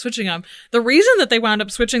wound up switching them. The reason that they wound up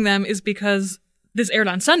switching them is because this aired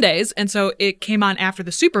on Sundays. And so it came on after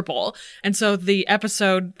the Super Bowl. And so the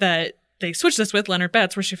episode that they switched this with, Leonard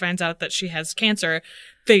Betts, where she finds out that she has cancer,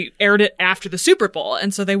 they aired it after the Super Bowl.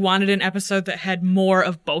 And so they wanted an episode that had more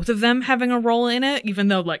of both of them having a role in it, even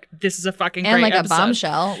though like this is a fucking great like episode. A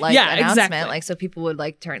bombshell, like announcement. Exactly. Like, so people would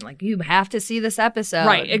like turn like, you have to see this episode.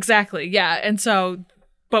 Right, exactly. Yeah. And so,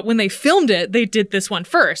 but when they filmed it, they did this one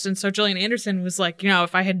first. And so Gillian Anderson was like,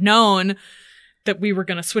 if I had known that we were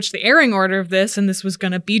going to switch the airing order of this and this was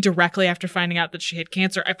going to be directly after finding out that she had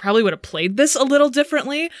cancer, I probably would have played this a little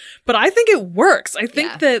differently. But I think it works. I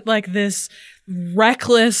think that like this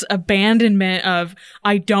reckless abandonment of,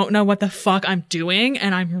 I don't know what the fuck I'm doing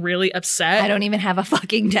and I'm really upset. I don't even have a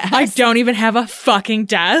fucking desk.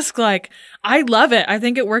 Like, I love it. I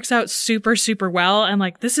think it works out super, super well. And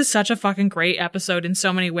like, this is such a fucking great episode in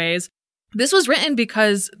so many ways. This was written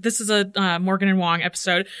because this is a Morgan and Wong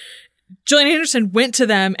episode. Gillian Anderson went to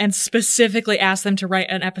them and specifically asked them to write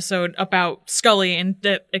an episode about Scully and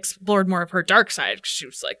that explored more of her dark side. She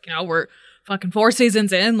was like, we're fucking 4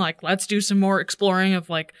 seasons in, like, let's do some more exploring of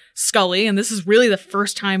like Scully. And this is really the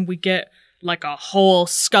first time we get like a whole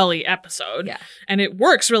Scully episode. Yeah. And it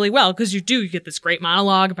works really well because you get this great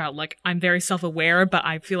monologue about like, I'm very self-aware, but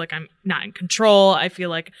I feel like I'm not in control. I feel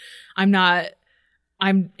like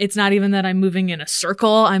it's not even that I'm moving in a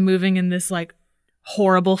circle. I'm moving in this like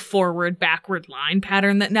horrible forward backward line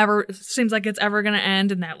pattern that never seems like it's ever going to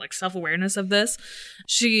end, and that like self-awareness of this.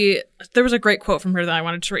 There was a great quote from her that I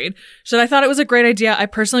wanted to read. She said, "I thought it was a great idea. I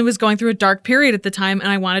personally was going through a dark period at the time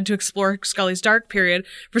and I wanted to explore Scully's dark period.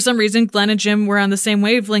 For some reason, Glenn and Jim were on the same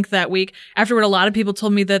wavelength that week. Afterward, a lot of people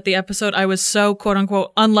told me that the episode I was so quote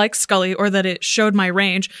unquote unlike Scully, or that it showed my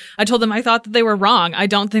range. I told them I thought that they were wrong. I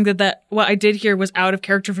don't think that what I did here was out of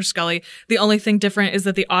character for Scully. The only thing different is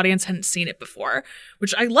that the audience hadn't seen it before,"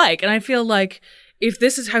 which I like. And I feel like if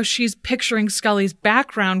this is how she's picturing Scully's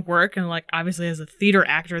background work, and like obviously as a theater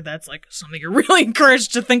actor, that's like something you're really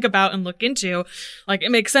encouraged to think about and look into. Like,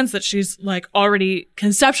 it makes sense that she's like already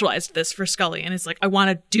conceptualized this for Scully and it's like, I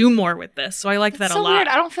want to do more with this. So I liked that a lot. Weird.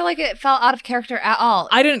 I don't feel like it felt out of character at all.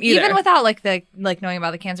 I didn't either. Even without like knowing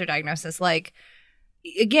about the cancer diagnosis. Like,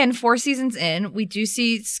 again, 4 seasons in, we do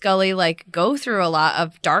see Scully like go through a lot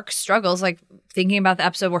of dark struggles, like thinking about the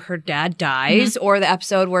episode where her dad dies, or the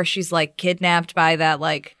episode where she's like kidnapped by that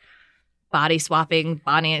like body swapping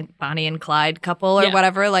Bonnie and Clyde couple or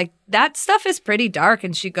whatever. Like, that stuff is pretty dark,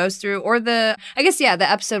 and she goes through, or the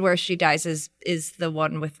episode where she dies is the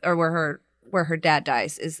one with, or where her dad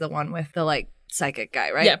dies is the one with the like psychic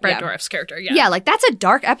guy, right? Yeah, Brad Dourif's character. Yeah, like that's a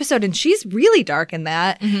dark episode, and she's really dark in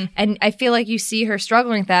that. And I feel like you see her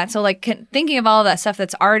struggling with that. So like thinking of all of that stuff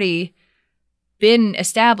that's already been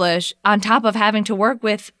established, on top of having to work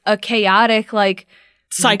with a chaotic like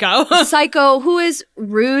psycho who is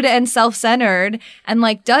rude and self-centered and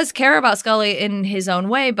like does care about Scully in his own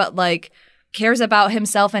way, but like cares about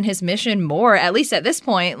himself and his mission more, at least at this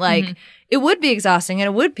point. Like, it would be exhausting and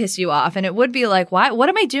it would piss you off, and it would be like, what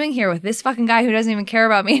am I doing here with this fucking guy who doesn't even care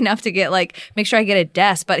about me enough to get like, make sure I get a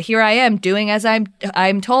desk, but here I am doing as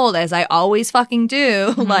I'm told, as I always fucking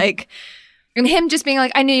do. Like, and him just being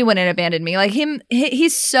like, I knew you wouldn't abandon me. Like,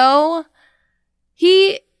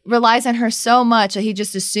 he relies on her so much that he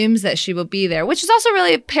just assumes that she will be there, which is also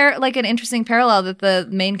really like an interesting parallel, that the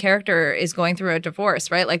main character is going through a divorce,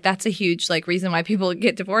 right? Like, that's a huge like reason why people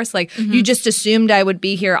get divorced. Like, you just assumed I would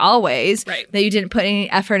be here always, right? That you didn't put any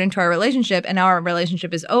effort into our relationship, and now our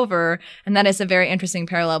relationship is over. And that is a very interesting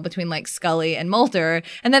parallel between like Scully and Mulder.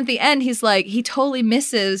 And then at the end, he's like, he totally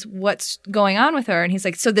misses what's going on with her, and he's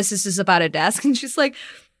like, so this is just about a desk? And she's like,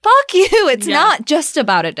 fuck you. It's not just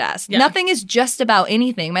about a desk. Yeah. Nothing is just about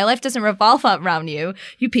anything. My life doesn't revolve around you,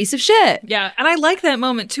 you piece of shit. Yeah, and I like that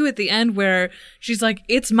moment too at the end where she's like,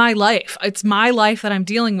 it's my life. It's my life that I'm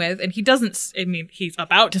dealing with. And he doesn't, I mean, he's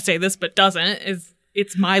about to say this, but doesn't,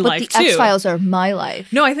 it's my life too. But the X-Files are my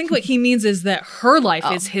life. No, I think what he means is that her life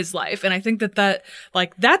is his life. And I think that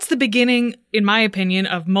like, that's the beginning, in my opinion,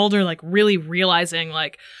 of Mulder, like, really realizing,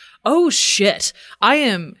 like, oh shit, I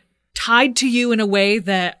am tied to you in a way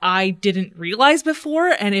that I didn't realize before.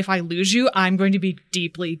 And if I lose you, I'm going to be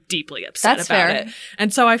deeply, deeply upset That's about fair. it.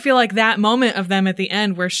 And so I feel like that moment of them at the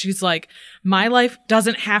end where she's like, my life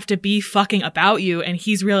doesn't have to be fucking about you. And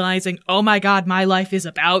he's realizing, oh my God, my life is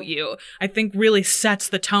about you. I think really sets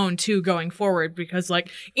the tone too going forward, because like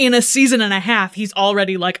in a season and a half, he's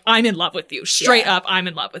already like, I'm in love with you. Straight up, I'm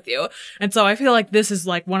in love with you. And so I feel like this is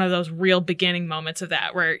like one of those real beginning moments of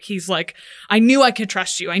that where he's like, I knew I could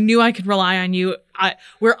trust you. I knew I could rely on you.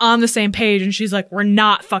 We're on the same page. And she's like, we're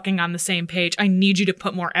not fucking on the same page. I need you to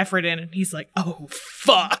put more effort in. And he's like, oh,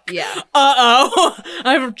 fuck. Yeah. Uh-oh.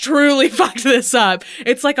 I've truly fucked this up.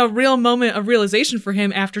 It's like a real moment of realization for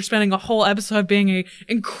him after spending a whole episode being an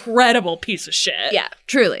incredible piece of shit. Yeah,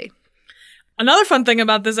 truly. Another fun thing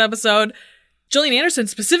about this episode, Gillian Anderson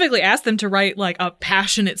specifically asked them to write like a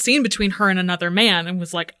passionate scene between her and another man, and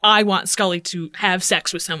was like, I want Scully to have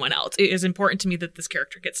sex with someone else. It is important to me that this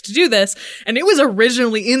character gets to do this. And it was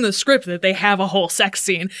originally in the script that they have a whole sex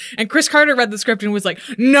scene. And Chris Carter read the script and was like,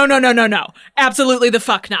 no. Absolutely the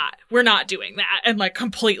fuck not. We're not doing that. And like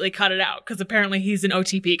completely cut it out, because apparently he's an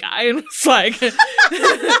OTP guy. And it's like,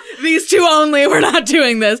 these two only, we're not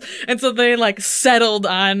doing this. And so they like settled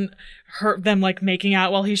on them like making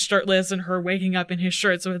out while he's shirtless and her waking up in his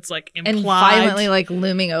shirt, so it's like implied And violently like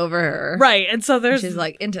looming over her. Right. And so she's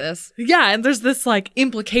like into this. Yeah, and there's this like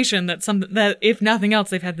implication that that if nothing else,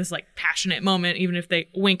 they've had this like passionate moment, even if they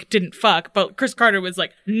wink didn't fuck. But Chris Carter was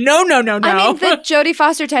like, no. I mean, the Jodie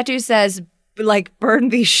Foster tattoo says, like, burn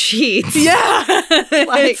these sheets. Yeah.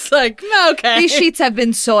 Like, it's like, okay. These sheets have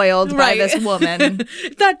been soiled by this woman.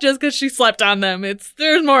 It's not just because she slept on them.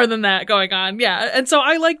 There's more than that going on. Yeah. And so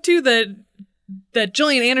I like too that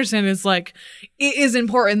Gillian Anderson is like, it is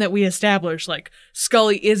important that we establish like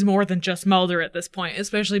Scully is more than just Mulder at this point,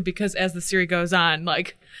 especially because as the series goes on,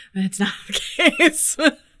 like, that's not the case.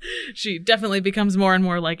 She definitely becomes more and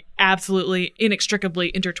more like absolutely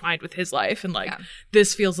inextricably intertwined with his life. And like,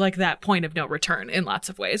 this feels like that point of no return in lots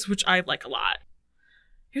of ways, which I like a lot.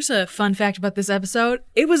 Here's a fun fact about this episode.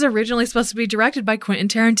 It was originally supposed to be directed by Quentin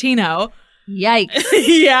Tarantino. Yikes.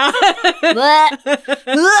 Yeah.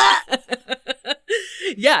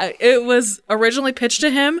 Yeah, it was originally pitched to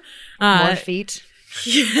him. More feet.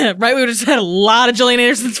 Yeah, right. We would have just had a lot of Gillian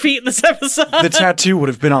Anderson's feet in this episode. The tattoo would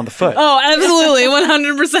have been on the foot. Oh, absolutely.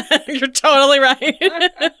 100%. You're totally right.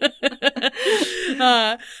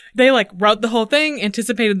 They like wrote the whole thing,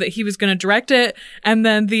 anticipated that he was going to direct it. And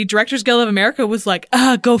then the Directors Guild of America was like,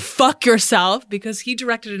 go fuck yourself, because he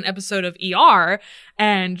directed an episode of ER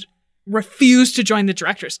and refused to join the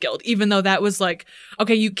Directors Guild, even though that was like,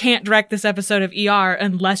 okay, you can't direct this episode of ER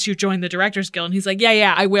unless you join the Directors Guild. And he's like,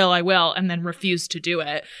 yeah, I will. And then refused to do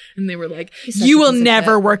it. And they were like, you will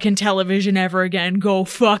never work in television ever again. Go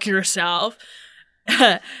fuck yourself.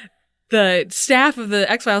 The staff of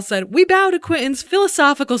the X-Files said, we bow to Quentin's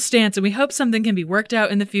philosophical stance and we hope something can be worked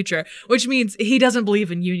out in the future, which means he doesn't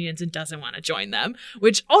believe in unions and doesn't want to join them,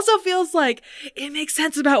 which also feels like it makes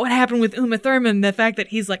sense about what happened with Uma Thurman. The fact that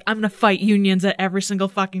he's like, I'm going to fight unions at every single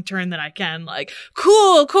fucking turn that I can. Like,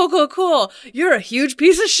 cool. You're a huge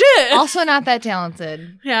piece of shit. Also not that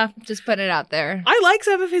talented. Yeah. Just put it out there. I like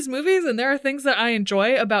some of his movies and there are things that I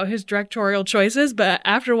enjoy about his directorial choices, but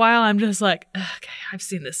after a while I'm just like, okay, I've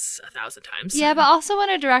seen this 1,000 times. Yeah, but also when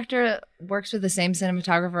a director works with the same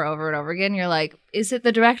cinematographer over and over again, you're like, is it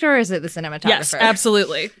the director or is it the cinematographer? Yes,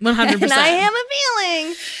 absolutely. 100%. And I have a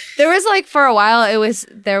feeling. There was like, for a while,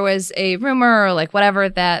 there was a rumor or like whatever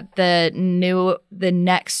that the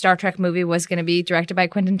next Star Trek movie was going to be directed by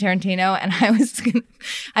Quentin Tarantino. And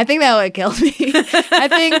I think that would have killed me. I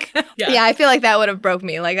think, I feel like that would have broke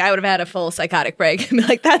me. Like I would have had a full psychotic break and be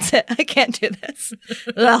like, that's it. I can't do this.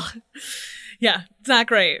 Ugh. Yeah, it's not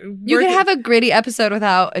great. You can have a gritty episode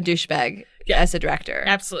without a douchebag as a director.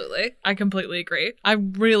 Absolutely. I completely agree.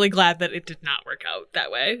 I'm really glad that it did not work out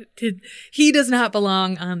that way. He does not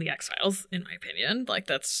belong on the X-Files, in my opinion. Like,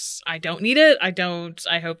 I don't need it. I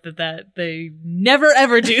hope that they never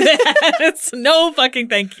ever do that. It's no fucking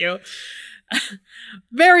thank you.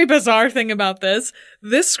 Very bizarre thing about this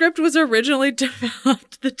script was originally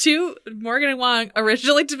developed, the two, Morgan and Wong,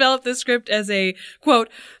 originally developed this script as a, quote,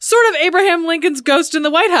 sort of Abraham Lincoln's Ghost in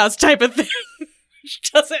the White House type of thing.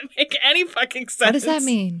 Which doesn't make any fucking sense. What does that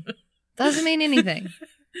mean? Doesn't mean anything.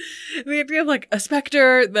 The idea of like a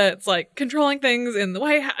specter that's like controlling things in the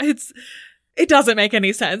White House, it doesn't make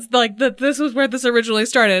any sense. Like this was where this originally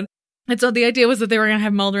started. And so the idea was that they were going to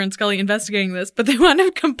have Mulder and Scully investigating this, but they wound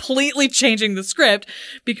up completely changing the script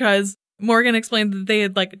because Morgan explained that they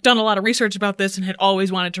had like done a lot of research about this and had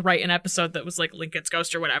always wanted to write an episode that was like Lincoln's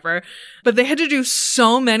Ghost or whatever. But they had to do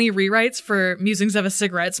so many rewrites for Musings of a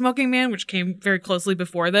Cigarette Smoking Man, which came very closely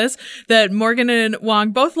before this, that Morgan and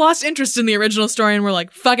Wong both lost interest in the original story and were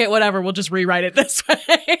like, fuck it, whatever, we'll just rewrite it this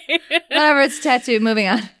way. Whatever, it's a tattoo. Moving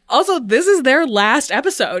on. Also, this is their last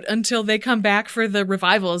episode until they come back for the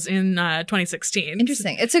revivals in 2016.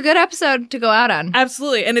 Interesting. It's a good episode to go out on.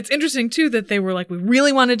 Absolutely. And it's interesting, too, that they were like, we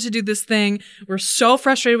really wanted to do this thing. We're so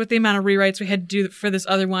frustrated with the amount of rewrites we had to do for this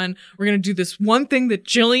other one. We're going to do this one thing that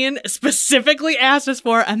Jillian specifically asked us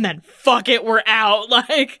for, and then fuck it, we're out.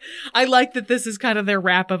 Like, I like that this is kind of their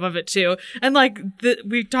wrap-up of it, too. And like,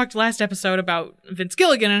 we talked last episode about Vince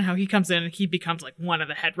Gilligan and how he comes in and he becomes like one of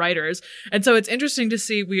the head writers. And so it's interesting to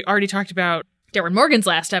see, we already talked about Darren Morgan's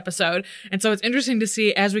last episode. And so it's interesting to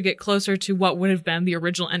see as we get closer to what would have been the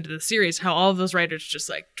original end of the series, how all of those writers just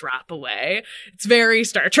like drop away. It's very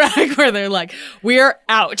Star Trek where they're like, we're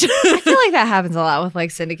out. I feel like that happens a lot with like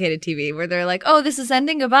syndicated TV where they're like, oh, this is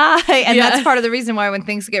ending, goodbye. And that's part of the reason why when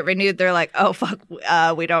things get renewed, they're like, oh, fuck,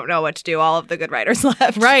 we don't know what to do. All of the good writers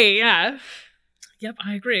left. Right, yeah. Yep,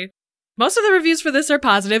 I agree. Most of the reviews for this are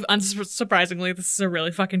positive. Unsurprisingly, this is a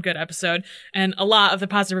really fucking good episode. And a lot of the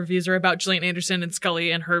positive reviews are about Gillian Anderson and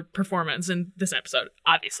Scully and her performance in this episode.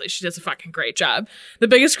 Obviously, she does a fucking great job. The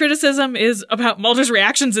biggest criticism is about Mulder's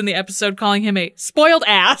reactions in the episode, calling him a spoiled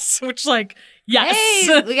ass, which, like, yes.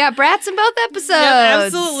 Hey, we got brats in both episodes. Yeah,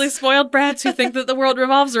 absolutely. Spoiled brats who think that the world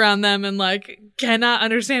revolves around them and, like, cannot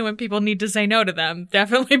understand when people need to say no to them.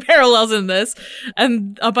 Definitely parallels in this.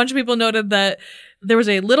 And a bunch of people noted that there was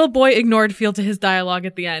a little boy ignored feel to his dialogue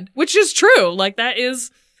at the end, which is true. Like, that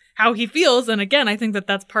is how he feels. And again, I think that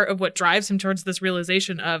that's part of what drives him towards this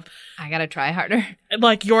realization of, I gotta try harder.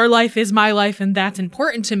 Like, your life is my life and that's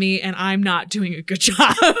important to me and I'm not doing a good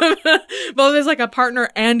job. Both as like a partner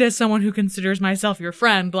and as someone who considers myself your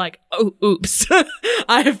friend, like, oh, oops.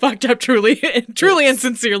 I have fucked up truly and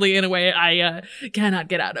sincerely in a way I cannot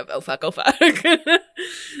get out of. Oh, fuck. Some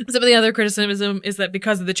of the other criticism is that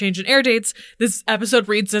because of the change in air dates, this episode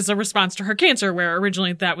reads as a response to her cancer, where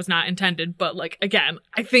originally that was not intended. But like, again,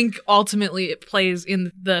 I think ultimately it plays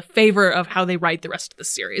in the favor of how they write the rest of the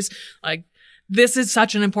series. Like, this is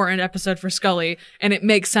such an important episode for Scully, and it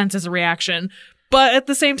makes sense as a reaction. But at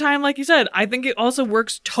the same time, like you said, I think it also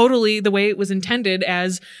works totally the way it was intended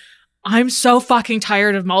as, I'm so fucking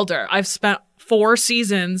tired of Mulder. I've spent 4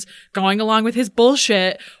 seasons going along with his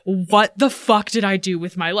bullshit. What the fuck did I do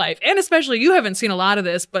with my life? And especially, you haven't seen a lot of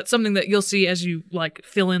this, but something that you'll see as you like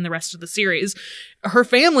fill in the rest of the series. Her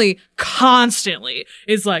family constantly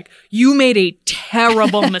is like, you made a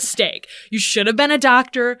terrible mistake. You should have been a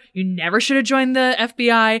doctor. You never should have joined the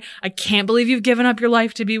FBI. I can't believe you've given up your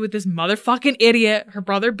life to be with this motherfucking idiot. Her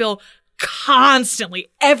brother Bill constantly,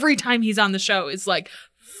 every time he's on the show, is like,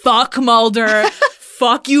 fuck Mulder.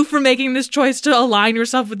 Fuck you for making this choice to align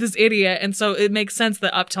yourself with this idiot. And so it makes sense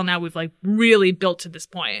that up till now we've like really built to this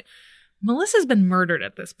point. Melissa's been murdered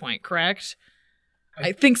at this point, correct?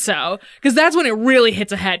 I think so. Because that's when it really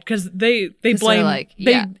hits ahead. Because they blame, like,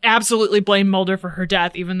 yeah. They absolutely blame Mulder for her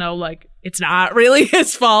death, even though like it's not really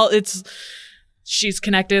his fault. She's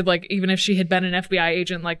connected. Like, even if she had been an FBI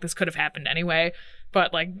agent, like this could have happened anyway.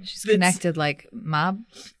 But like, she's connected like mob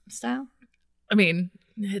style. I mean,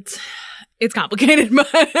 it's complicated, but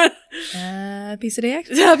piece of the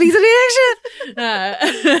action. Piece of the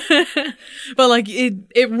action. But like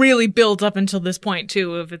it really builds up until this point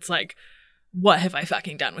too, of it's like, what have I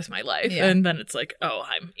fucking done with my life? Yeah. And then it's like, oh,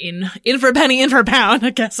 I'm in for a penny, in for a pound. I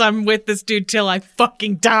guess I'm with this dude till I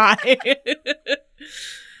fucking die.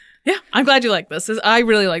 Yeah, I'm glad you like this. I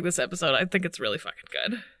really like this episode. I think it's really fucking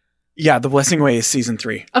good. Yeah, The Blessing Way is season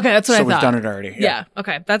 3. Okay, that's what I thought. So we've done it already. Yeah,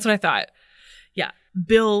 okay, that's what I thought. Yeah,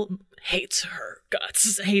 Bill hates her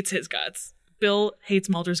guts, hates his guts. Bill hates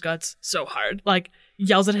Mulder's guts so hard. Like,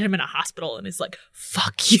 yells at him in a hospital and is like,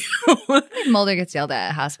 fuck you. Mulder gets yelled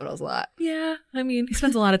at hospitals a lot. Yeah, I mean, he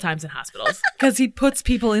spends a lot of times in hospitals because he puts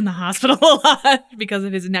people in the hospital a lot because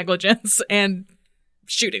of his negligence and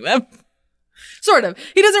shooting them. Sort of.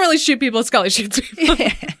 He doesn't really shoot people. Scully shoots people.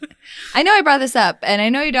 I know I brought this up, and I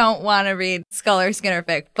know you don't want to read Scully or Skinner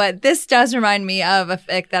fic, but this does remind me of a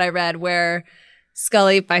fic that I read where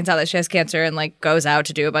Scully finds out that she has cancer and like goes out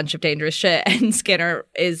to do a bunch of dangerous shit, and Skinner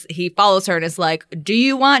he follows her and is like, do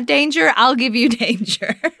you want danger? I'll give you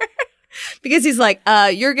danger. Because he's like,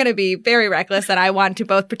 you're going to be very reckless and I want to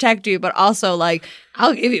both protect you, but also like,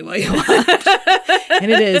 I'll give you what you want.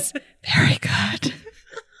 And it is very good.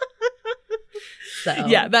 So,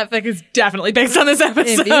 Yeah, that fic is definitely based on this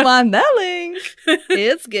episode. if you want that link,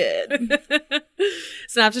 it's good.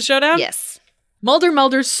 Synopsis showdown? Yes. Mulder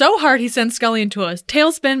Mulders so hard he sends Scully into a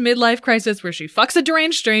tailspin midlife crisis where she fucks a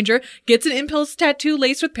deranged stranger, gets an impulse tattoo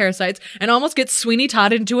laced with parasites, and almost gets Sweeney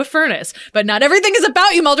Todd into a furnace. But not everything is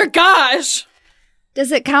about you, Mulder. Gosh!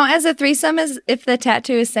 Does it count as a threesome as if the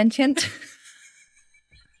tattoo is sentient?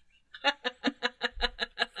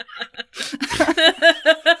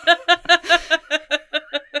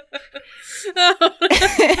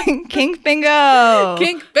 Kink bingo.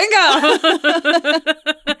 Kink bingo!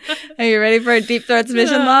 Are you ready for a Deep Throats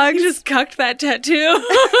mission log? You just cucked that tattoo.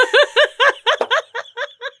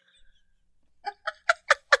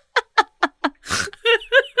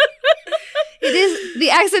 It is the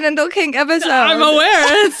accidental kink episode. I'm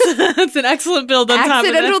aware. It's an excellent build on top of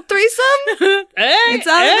it. Accidental threesome? Hey, It's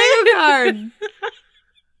on the bingo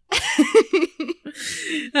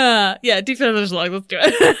card. Yeah, Deep Throats log. Let's do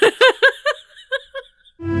it.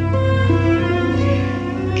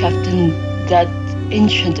 Captain, that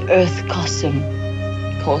ancient Earth custom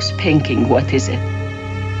calls pinking. What is it?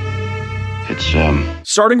 It's,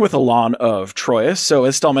 Starting with Elaan of Troyius. So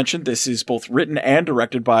as Stella mentioned, this is both written and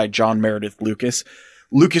directed by John Meredith Lucas.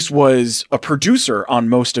 Lucas was a producer on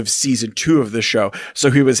most of season 2 of the show,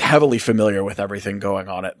 so he was heavily familiar with everything going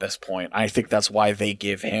on at this point. I think that's why they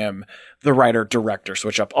give him the writer-director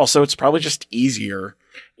switch up. Also, it's probably just easier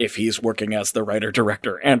if he's working as the writer,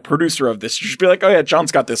 director, and producer of this. You should be like, oh yeah,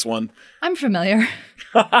 John's got this one. I'm familiar.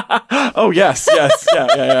 Oh, yes,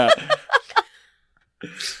 yeah.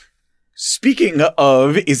 Speaking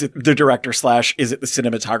of, is it the director / is it the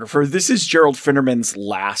cinematographer? This is Gerald Finnerman's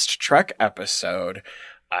last Trek episode.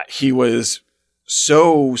 He was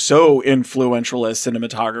so influential as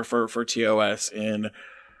cinematographer for TOS in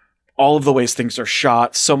all of the ways things are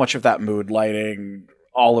shot. So much of that mood lighting,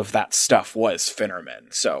 all of that stuff was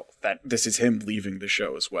Finnerman. So this is him leaving the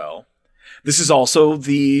show as well. This is also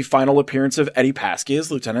the final appearance of Eddie Paskey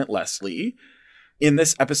as Lieutenant Leslie. In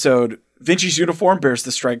this episode, Vinci's uniform bears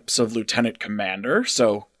the stripes of Lieutenant Commander,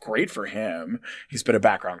 so great for him. He's been a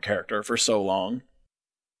background character for so long.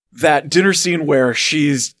 That dinner scene where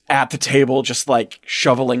she's at the table just like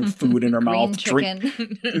shoveling food in her mouth,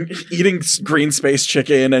 eating green space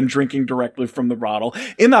chicken and drinking directly from the bottle.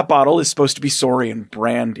 In that bottle is supposed to be Saurian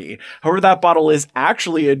brandy. However, that bottle is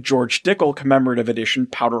actually a George Dickel commemorative edition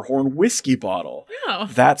Powderhorn whiskey bottle. Oh.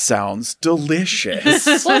 That sounds delicious.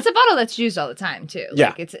 Well, it's a bottle that's used all the time, too. Yeah.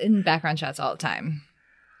 Like, it's in background shots all the time.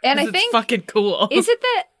 And I It's think... fucking cool. Is it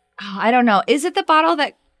the... Oh, I don't know. Is it the bottle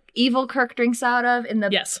that Evil Kirk drinks out of in the...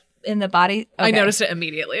 Yes. In the body? I Okay. noticed it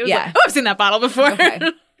immediately. It was Yeah. like, oh, I've seen that bottle before.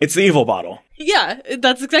 Okay. It's the evil bottle. Yeah,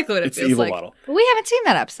 that's exactly what it It's the feels evil like. bottle. But we haven't seen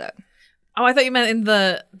that episode. Oh, I thought you meant in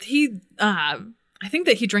I think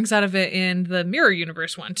that he drinks out of it in the Mirror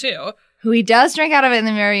Universe one, too. Who he does drink out of it in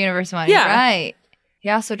the Mirror Universe one. Yeah. Right. He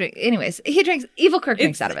also drinks... Anyways, he drinks... Evil Kirk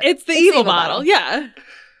drinks out of it. It's the evil bottle. Yeah.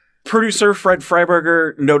 Producer Fred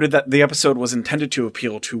Freiberger noted that the episode was intended to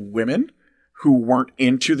appeal to women who weren't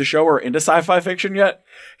into the show or into sci-fi fiction yet.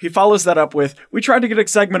 He follows that up with, we tried to get a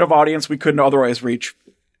segment of audience we couldn't otherwise reach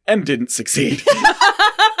and didn't succeed.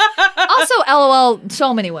 Also, LOL,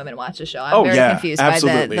 so many women watch the show. I'm very confused by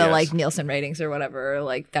the yes. like Nielsen ratings or whatever, or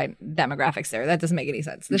like demographics there. That doesn't make any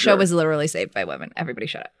sense. The show was literally saved by women. Everybody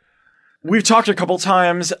shut up. We've talked a couple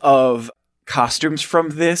times of costumes from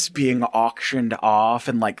this being auctioned off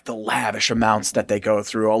and like the lavish amounts that they go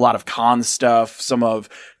through. A lot of Khan stuff, some of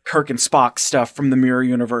Kirk and Spock stuff from the Mirror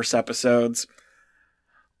Universe episodes.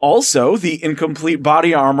 Also, the incomplete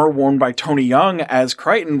body armor worn by Tony Young as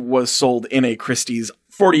Crichton was sold in a Christie's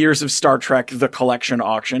 40 Years of Star Trek The Collection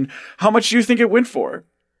auction. How much do you think it went for?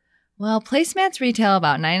 Well, placemats retail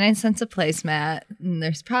about 99 cents a placemat. And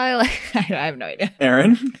there's probably like, I have no idea.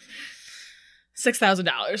 Erin?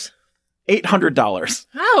 $6,000. $800.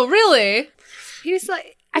 Oh, really? He was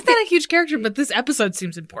like, I've been a huge character, but this episode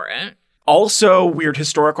seems important. Also, weird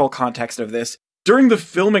historical context of this. During the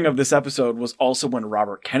filming of this episode was also when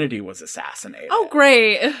Robert Kennedy was assassinated. Oh,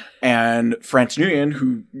 great. And France Nguyen,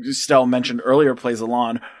 who Stella mentioned earlier plays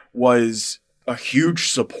Elaan, was a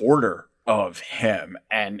huge supporter of him.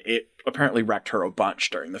 And it apparently wrecked her a bunch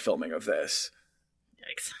during the filming of this.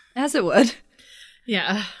 Yikes. as it would.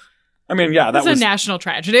 Yeah. I mean, yeah, that It's was a national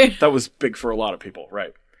tragedy. That was big for a lot of people,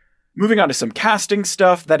 right? Moving on to some casting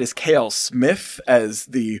stuff. That is K.L. Smith as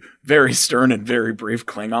the very stern and very brief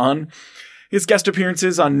Klingon. His guest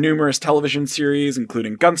appearances on numerous television series,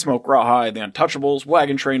 including Gunsmoke, Rawhide, The Untouchables,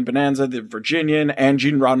 Wagon Train, Bonanza, The Virginian, and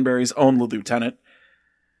Gene Roddenberry's own The Lieutenant.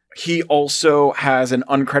 He also has an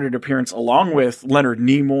uncredited appearance along with Leonard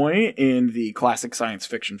Nimoy in the classic science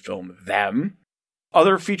fiction film Them.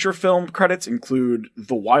 Other feature film credits include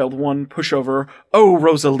The Wild One, Pushover, Oh,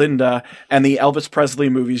 Rosalinda, and the Elvis Presley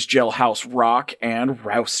movies Jailhouse Rock and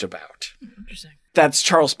Roustabout. Interesting. That's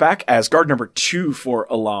Charles Beck as guard number 2 for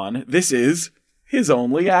Elaan. This is his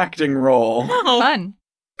only acting role. Oh, fun.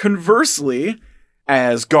 Conversely,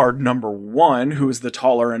 as guard number 1, who is the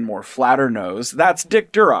taller and more flatter nose, that's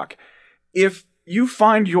Dick Durock. If you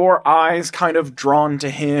find your eyes kind of drawn to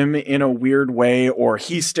him in a weird way, or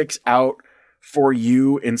he sticks out for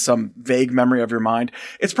you in some vague memory of your mind,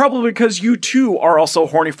 it's probably because you too are also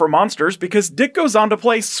horny for monsters, because Dick goes on to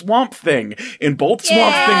play Swamp Thing in both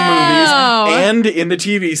Swamp Thing movies and in the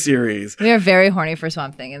TV series. We are very horny for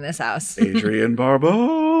Swamp Thing in this house. Adrian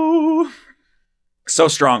Barbeau. So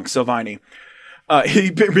strong, so viney.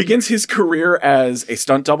 He begins his career as a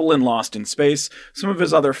stunt double in Lost in Space. Some of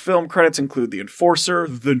his other film credits include The Enforcer,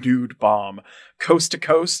 The Nude Bomb, Coast to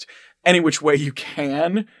Coast, Any Which Way You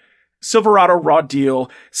Can, Silverado Raw Deal,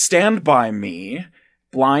 Stand By Me,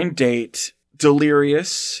 Blind Date,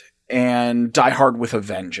 Delirious, and Die Hard with a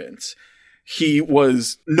Vengeance. He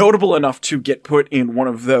was notable enough to get put in one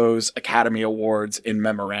of those Academy Awards in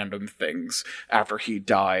memorandum things after he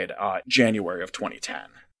died January of 2010.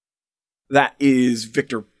 That is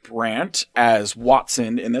Victor Brandt as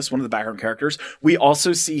Watson in this, one of the background characters. We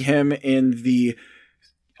also see him in the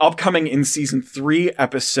upcoming in season 3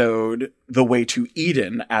 episode, The Way to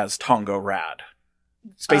Eden, as Tongo Rad.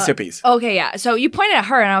 Space hippies. Okay, yeah. So you pointed at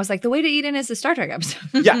her, and I was like, The Way to Eden is the Star Trek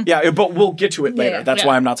episode. yeah, but we'll get to it later. Yeah. That's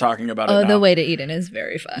why I'm not talking about it now. The Way to Eden is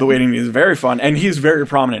very fun. The Way to Eden is very fun, and he's very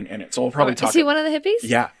prominent in it, so we'll probably talk. Is he one of the hippies?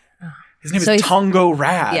 Yeah. His name is Tongo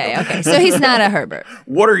Rad. Yeah, okay. So he's not a Herbert.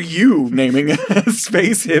 What are you naming a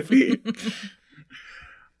space hippie?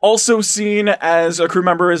 Also seen as a crew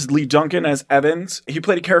member is Lee Duncan as Evans. He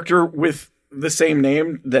played a character with the same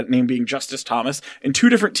name, that name being Justice Thomas, in 2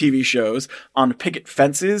 different TV shows, on Picket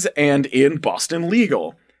Fences and in Boston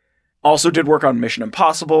Legal. Also did work on Mission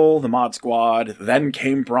Impossible, The Mod Squad, Then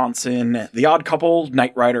Came Bronson, The Odd Couple,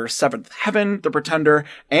 Knight Rider, Seventh Heaven, The Pretender,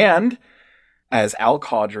 and as Al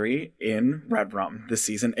Caudry in Red Rum, the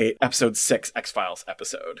season 8, episode 6 X-Files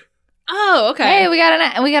episode. Oh, okay. Hey, we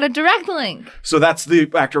got a direct link. So that's the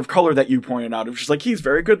actor of color that you pointed out. It was just like, he's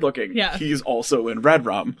very good looking. Yeah. He's also in Red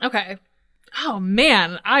Rum. Okay. Oh,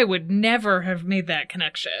 man. I would never have made that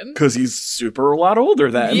connection. Because he's super a lot older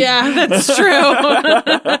then. Yeah, that's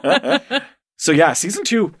true. So yeah, season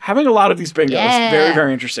 2, having a lot of these bingos. Yeah. Very,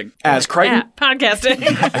 very interesting. As Crichton... Yeah,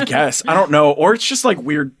 podcasting. I guess. I don't know. Or it's just like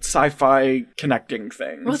weird sci-fi connecting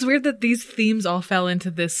things. Well, it's weird that these themes all fell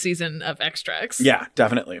into this season of Extracts. Yeah,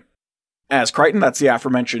 definitely. As Crichton, that's the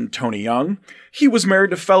aforementioned Tony Young. He was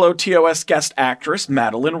married to fellow TOS guest actress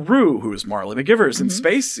Madeline Rue, who is Marley McGivers in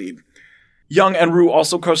Space Seed. Young and Rue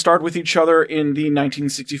also co-starred with each other in the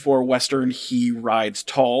 1964 Western He Rides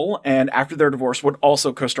Tall, and after their divorce would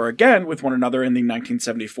also co-star again with one another in the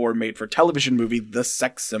 1974 made-for-television movie The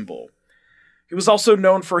Sex Symbol. He was also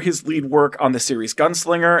known for his lead work on the series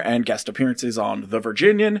Gunslinger and guest appearances on The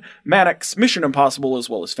Virginian, Mannix, Mission Impossible, as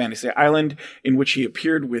well as Fantasy Island, in which he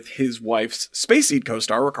appeared with his wife's Space Seed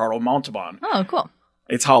co-star Ricardo Montalban. Oh, cool.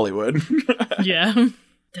 It's Hollywood. Yeah.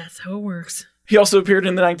 That's how it works. He also appeared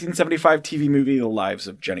in the 1975 TV movie The Lives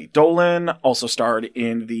of Jenny Dolan, also starred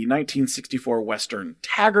in the 1964 Western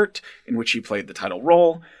Taggart, in which he played the title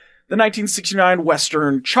role, the 1969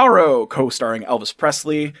 Western Charo, co-starring Elvis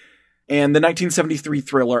Presley, and the 1973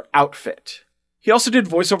 thriller Outfit. He also did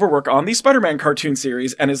voiceover work on the Spider-Man cartoon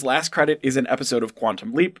series, and his last credit is an episode of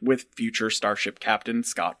Quantum Leap with future Starship Captain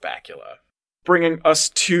Scott Bakula. Bringing us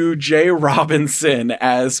to Jay Robinson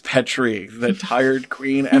as Petrie, the tired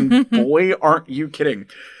queen, and boy, aren't you kidding.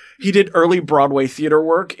 He did early Broadway theater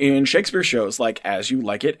work in Shakespeare shows like As You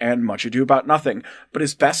Like It and Much Ado About Nothing, but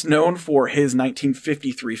is best known for his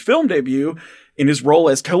 1953 film debut in his role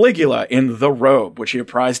as Caligula in The Robe, which he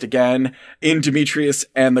reprised again in Demetrius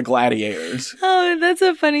and the Gladiators. Oh, that's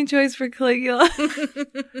a funny choice for Caligula.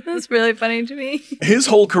 That's really funny to me. His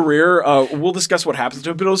whole career, we'll discuss what happens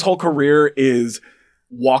to him, but his whole career is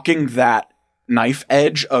walking that knife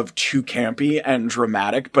edge of too campy and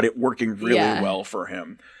dramatic, but it working really well for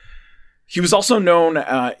him. He was also known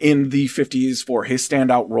in the 50s for his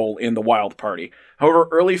standout role in The Wild Party. However,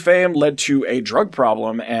 early fame led to a drug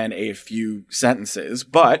problem and a few sentences,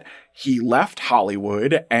 but he left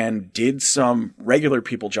Hollywood and did some regular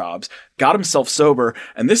people jobs, got himself sober,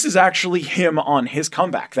 and this is actually him on his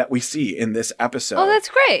comeback that we see in this episode. Oh, that's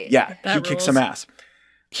great. Yeah, That he kicks rules. some ass.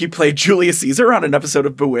 He played Julius Caesar on an episode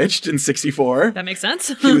of Bewitched in 1964. That makes sense.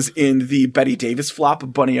 He was in the Betty Davis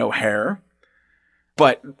flop, Bunny O'Hare.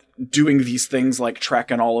 But doing these things like Trek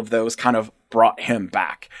and all of those kind of brought him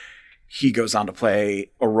back. He goes on to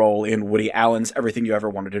play a role in Woody Allen's Everything You Ever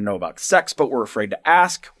Wanted to Know About Sex But Were Afraid to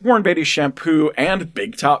Ask, Warren Beatty's Shampoo, and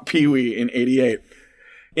Big Top Pee-wee in 1988.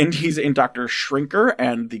 And he's in Dr. Shrinker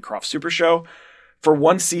and The Croft Super Show for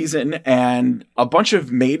one season and a bunch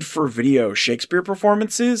of made-for-video Shakespeare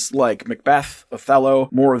performances like Macbeth, Othello,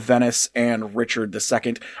 Moor of Venice, and Richard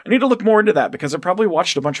II. I need to look more into that because I probably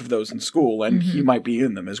watched a bunch of those in school, and he might be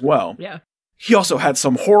in them as well. Yeah. He also had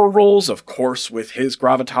some horror roles, of course, with his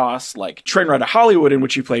gravitas, like Train Ride to Hollywood, in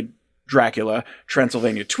which he played Dracula,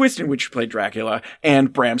 Transylvania Twist, in which he played Dracula,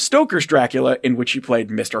 and Bram Stoker's Dracula, in which he played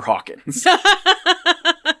Mr. Hawkins.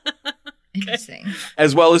 Interesting.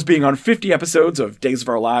 As well as being on 50 episodes of Days of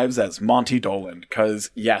Our Lives as Monty Dolan, because,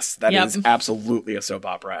 yes, that Yep. is absolutely a soap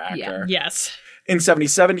opera actor. Yeah. Yes. In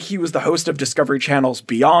 1977, he was the host of Discovery Channel's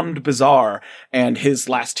Beyond Bizarre, and his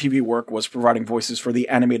last TV work was providing voices for the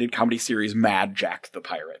animated comedy series Mad Jack the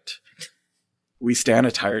Pirate. We stand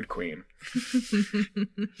a tired queen.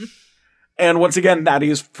 And once again, that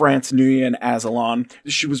is France Nguyen as Elaan.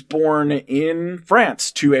 She was born in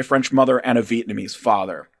France to a French mother and a Vietnamese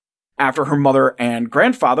father. After her mother and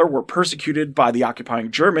grandfather were persecuted by the occupying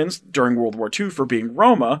Germans during World War II for being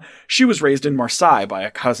Roma, she was raised in Marseille by a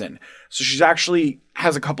cousin. So she actually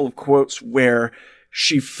has a couple of quotes where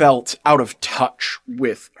she felt out of touch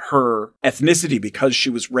with her ethnicity because she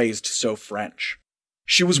was raised so French.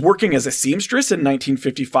 She was working as a seamstress in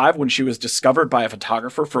 1955 when she was discovered by a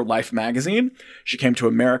photographer for Life magazine. She came to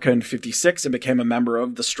America in 1956 and became a member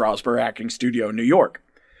of the Strasberg Acting Studio in New York.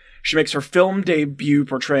 She makes her film debut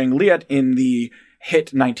portraying Liet in the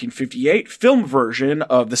hit 1958 film version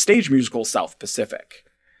of the stage musical South Pacific.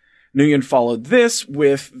 Nguyen followed this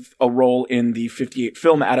with a role in the 1958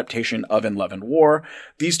 film adaptation of In Love and War,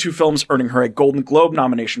 these two films earning her a Golden Globe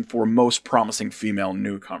nomination for Most Promising Female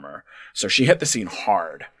Newcomer. So she hit the scene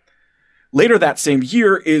hard. Later that same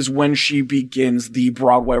year is when she begins the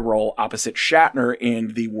Broadway role opposite Shatner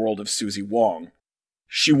in The World of Susie Wong.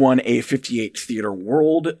 She won a 1958 Theatre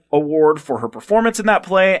World Award for her performance in that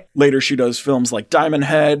play. Later, she does films like Diamond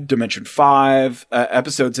Head, Dimension 5,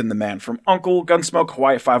 episodes in The Man from U.N.C.L.E., Gunsmoke,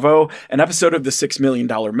 Hawaii Five-0, an episode of The $6 Million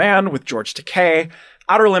Man with George Takei,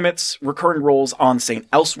 Outer Limits, recurring roles on St.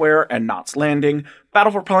 Elsewhere and Knots Landing,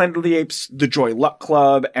 Battle for Planet of the Apes, The Joy Luck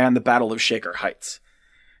Club, and The Battle of Shaker Heights.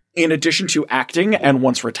 In addition to acting, and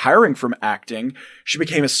once retiring from acting, she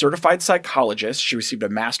became a certified psychologist. She received a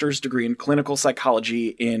master's degree in clinical psychology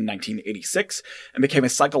in 1986 and became a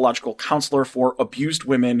psychological counselor for abused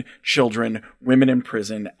women, children, women in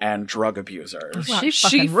prison, and drug abusers. Wow, she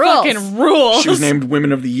She fucking rules. fucking rules. She was named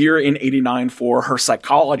Women of the Year in 1989 for her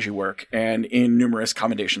psychology work and in numerous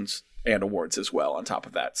commendations and awards as well on top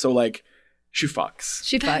of that. So, like, she fucks.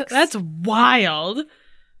 She fucks. That's wild.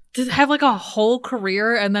 To have like a whole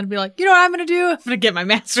career and then be like, you know what I'm going to do? I'm going to get my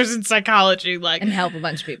master's in psychology. Like, and help a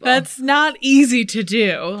bunch of people. that's not easy to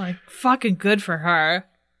do. Like, fucking good for her.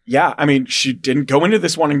 Yeah, I mean, she didn't go into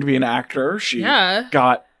this wanting to be an actor. She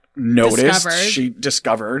got noticed. Discovered. She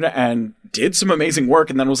discovered and did some amazing work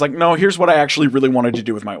and then was like, no, here's what I actually really wanted to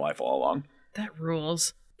do with my life all along. That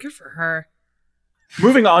rules. Good for her.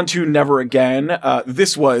 Moving on to Never Again.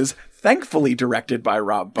 This was thankfully directed by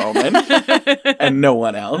Rob Bowman and no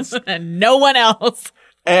one else. And no one else.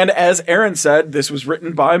 And as Erin said, this was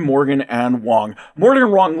written by Morgan and Wong. Morgan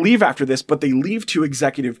and Wong leave after this, but they leave to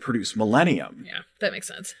executive produce Millennium. Yeah, that makes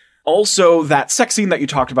sense. Also, that sex scene that you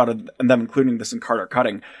talked about and them including this in Carter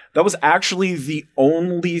cutting, that was actually the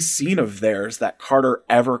only scene of theirs that Carter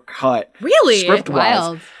ever cut. Really? Script-wise.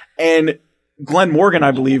 Wild. And Glenn Morgan, I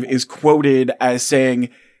believe, is quoted as saying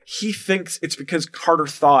he thinks it's because Carter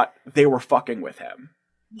thought they were fucking with him.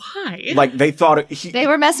 Why? Like, they thought They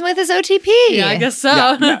were messing with his OTP. Yeah, I guess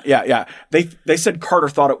so. Yeah. They said Carter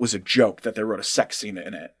thought it was a joke that they wrote a sex scene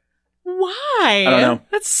in it. Why? I don't know.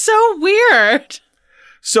 That's so weird.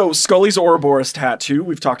 So, Scully's Ouroboros tattoo,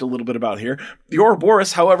 we've talked a little bit about here. The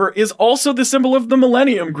Ouroboros, however, is also the symbol of the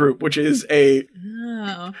Millennium Group, which is a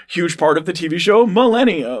huge part of the TV show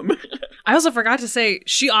Millennium. I also forgot to say,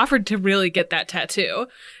 she offered to really get that tattoo.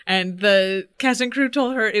 And the cast and crew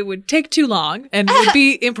told her it would take too long and would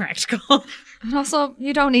be impractical. And also,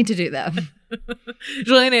 you don't need to do that.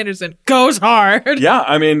 Gillian Anderson goes hard. Yeah,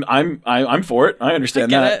 I mean, I'm for it. I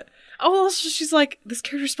understand that. It. Oh, well, she's like, this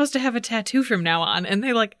character's supposed to have a tattoo from now on, and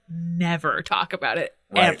they like never talk about it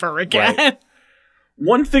ever again. Right.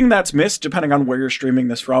 One thing that's missed, depending on where you're streaming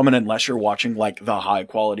this from, and unless you're watching like the high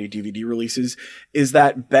quality DVD releases, is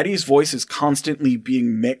that Betty's voice is constantly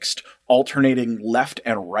being mixed, alternating left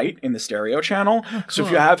and right in the stereo channel. Oh, cool. So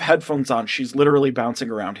if you have headphones on, she's literally bouncing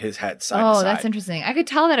around his head side to side. Oh, that's interesting. I could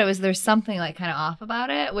tell that there's something like kind of off about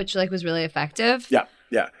it, which like was really effective.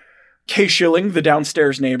 Yeah. Kay Schilling, the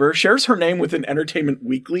downstairs neighbor, shares her name with an Entertainment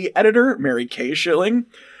Weekly editor, Mary Kay Schilling.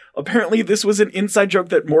 Apparently, this was an inside joke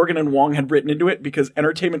that Morgan and Wong had written into it because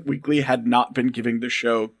Entertainment Weekly had not been giving the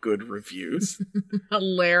show good reviews.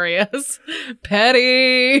 Hilarious.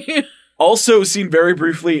 Petty. Also seen very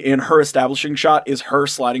briefly in her establishing shot is her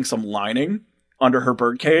sliding some lining under her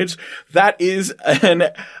birdcage. That is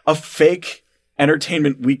a fake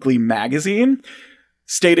Entertainment Weekly magazine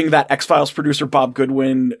stating that X-Files producer Bob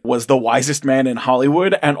Goodwin was the wisest man in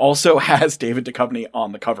Hollywood and also has David Duchovny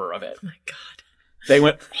on the cover of it. Oh my God. They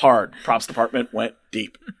went hard. Props department went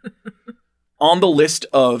deep. On the list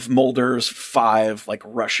of Mulder's 5 like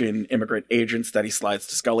Russian immigrant agents that he slides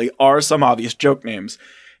to Scully are some obvious joke names.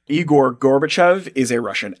 Igor Gorbachev is a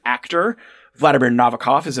Russian actor. Vladimir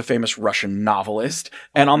Nabokov is a famous Russian novelist.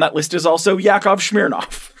 And on that list is also Yakov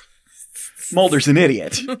Smirnov. Mulder's an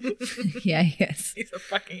idiot. Yeah, he is. He's a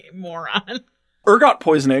fucking moron. Ergot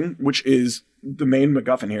poisoning, which is the main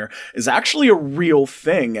MacGuffin here, is actually a real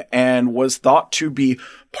thing and was thought to be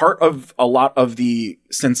part of a lot of the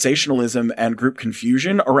sensationalism and group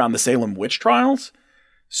confusion around the Salem witch trials.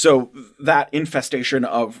 So that infestation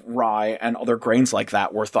of rye and other grains like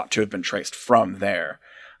that were thought to have been traced from there.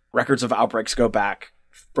 Records of outbreaks go back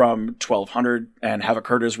from 1200 and have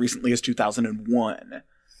occurred as recently as 2001.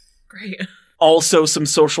 Great. Also, some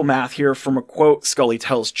social math here from a quote Scully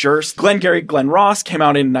tells Durst. Glengarry Glen Ross came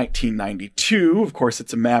out in 1992. Of course,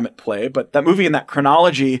 it's a Mamet play, but that movie in that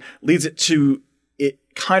chronology leads it to it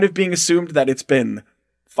kind of being assumed that it's been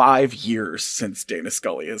 5 years since Dana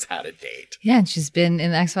Scully has had a date. Yeah, and she's been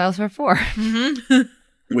in the X-Files for 4.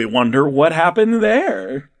 Mm-hmm. We wonder what happened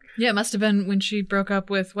there. Yeah, it must have been when she broke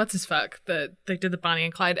up with what's-his-fuck that they did the Bonnie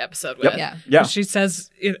and Clyde episode with. Yeah. Yeah. She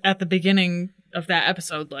says at the beginning of that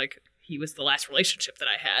episode, like, he was the last relationship that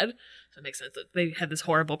I had. So it makes sense that they had this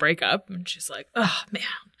horrible breakup. And she's like, oh, man,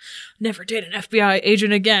 never date an FBI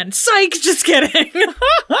agent again. Psych, just kidding.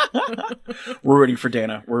 We're rooting for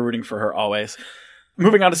Dana. We're rooting for her always.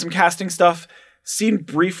 Moving on to some casting stuff. Seen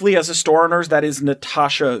briefly as a store nurse, that is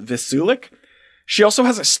Natasha Visulik. She also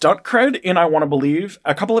has a stunt cred in I Want to Believe.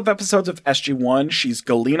 A couple of episodes of SG-1. She's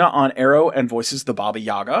Galena on Arrow and voices the Baba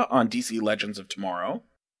Yaga on DC Legends of Tomorrow.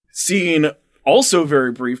 Seen also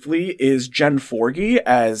very briefly is Jen Forgey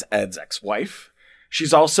as Ed's ex-wife.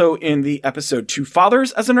 She's also in the episode Two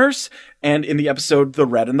Fathers as a nurse, and in the episode The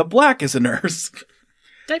Red and the Black as a nurse.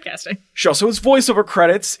 Typecasting. She also has voiceover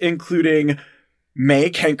credits, including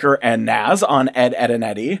May, Kenker, and Naz on Ed, Ed, and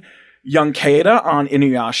Eddie, Young Kaeda on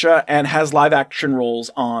Inuyasha, and has live-action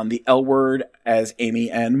roles on The L Word as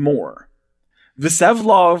Amy and more.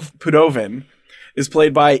 Vsevlov Pudovin is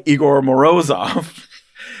played by Igor Morozov.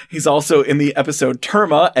 He's also in the episode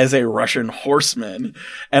Terma as a Russian horseman,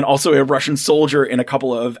 and also a Russian soldier in a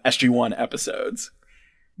couple of SG-1 episodes.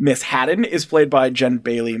 Miss Haddon is played by Jen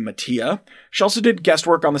Bailey Mattia. She also did guest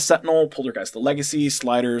work on The Sentinel, Poltergeist the Legacy,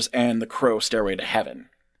 Sliders, and The Crow Stairway to Heaven.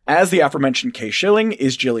 As the aforementioned Kay Schilling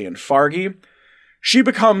is Gillian Fargy. She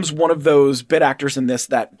becomes one of those bit actors in this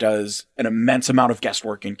that does an immense amount of guest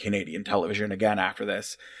work in Canadian television again after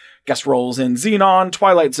this. Guest roles in Xenon,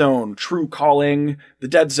 Twilight Zone, True Calling, The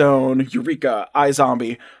Dead Zone, Eureka,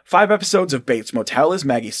 iZombie, 5 episodes of Bates Motel as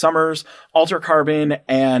Maggie Summers, Alter Carbon,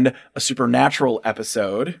 and a Supernatural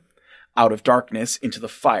episode, Out of Darkness Into the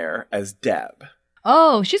Fire, as Deb.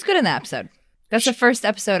 Oh, she's good in that episode. That's the first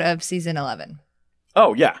episode of season 11.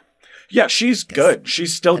 Oh, yeah. Yeah, she's good.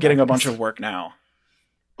 She's still getting a bunch of work now.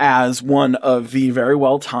 As one of the very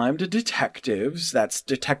well-timed detectives, that's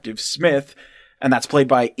Detective Smith, and that's played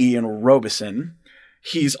by Ian Robeson.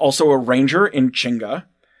 He's also a ranger in Chinga,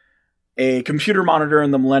 a computer monitor in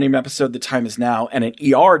the Millennium episode The Time Is Now, and an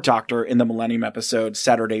ER doctor in the Millennium episode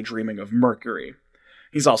Saturday Dreaming of Mercury.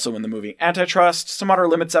 He's also in the movie Antitrust, some Outer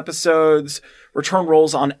Limits episodes, return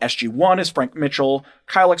roles on SG-1 as Frank Mitchell,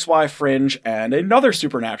 Kyle XY Fringe, and another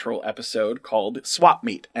Supernatural episode called Swap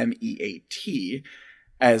Meet, M-E-A-T,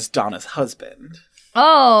 as Donna's husband.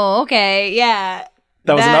 Oh, okay, yeah.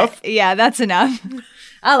 That was enough? Yeah, that's enough.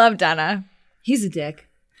 I love Donna. He's a dick.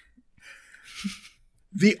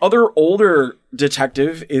 The other older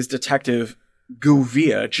detective is Detective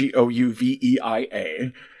Gouvea,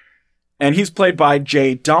 Gouveia, and he's played by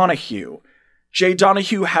Jay Donahue. Jay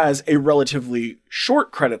Donahue has a relatively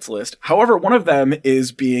short credits list. However, one of them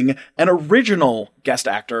is being an original guest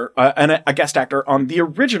actor, a guest actor on the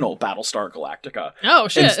original Battlestar Galactica. Oh,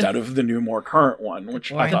 shit. Instead of the new, more current one,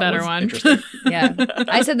 which I The thought better was one. interesting. Yeah.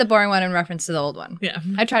 I said the boring one in reference to the old one. Yeah.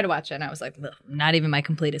 I tried to watch it and I was like, "Ugh, not even my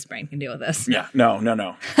completest brain can deal with this. Yeah, no.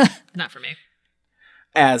 Not for me.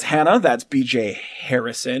 As Hannah, that's BJ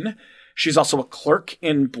Harrison. She's also a clerk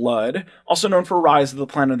in Blood, also known for Rise of the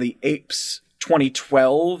Planet of the Apes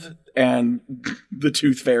 2012 and The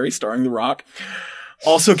Tooth Fairy starring The Rock.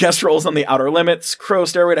 Also guest roles on The Outer Limits, Crow,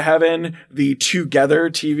 Stairway to Heaven, the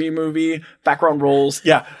Together TV movie, background roles.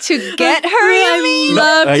 Yeah. To get her, you mean?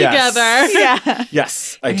 Love yes. Together. Yeah.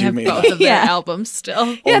 Yes, I do have mean both that. of their Yeah. albums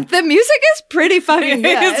still. Yeah, the music is pretty fucking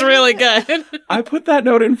good. It's really good. I put that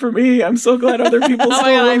note in for me. I'm so glad other people Oh my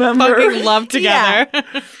still God, remember. I fucking love Together.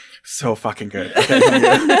 So fucking good.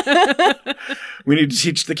 Okay, we need to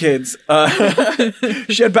teach the kids.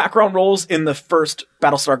 She had background roles in the first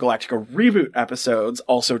Battlestar Galactica reboot episodes,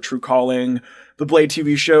 also True Calling, the Blade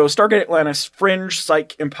TV show, Stargate Atlantis, Fringe,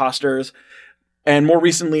 Psych, Imposters, and more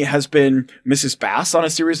recently has been Mrs. Bass on A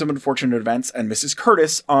Series of Unfortunate Events and Mrs.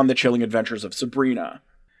 Curtis on The Chilling Adventures of Sabrina.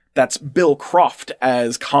 That's Bill Croft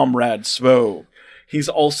as Comrade Svo. He's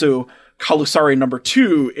also Kalusari number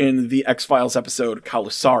 2 in the X-Files episode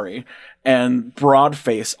Kalusari, and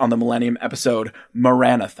Broadface on the Millennium episode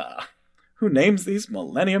Maranatha. Who names these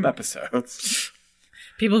Millennium episodes?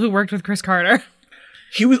 People who worked with Chris Carter.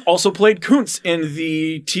 He was also played Kuntz in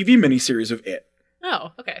the TV miniseries of It.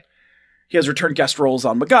 Oh, okay. He has returned guest roles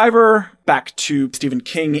on MacGyver, back to Stephen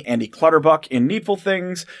King, Andy Clutterbuck in Needful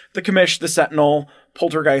Things, The Commish, The Sentinel,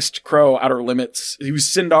 Poltergeist, Crow, Outer Limits. He was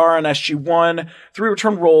Sindar on SG-1, 3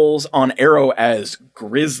 return roles on Arrow as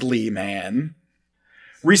Grizzly Man.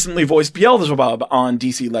 Recently voiced Beelzebub on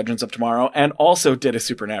DC Legends of Tomorrow, and also did a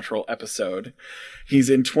Supernatural episode. He's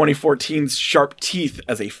in 2014's Sharp Teeth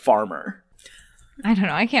as a farmer. I don't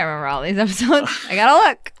know. I can't remember all these episodes. I gotta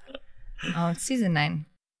look. Oh, it's season 9.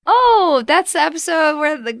 Oh, that's the episode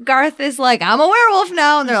where the Garth is like, I'm a werewolf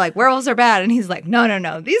now. And they're like, werewolves are bad. And he's like, no.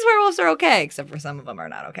 These werewolves are okay. Except for some of them are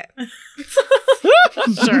not okay.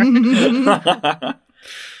 Sure.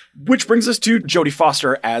 Which brings us to Jodie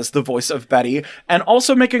Foster as the voice of Betty, and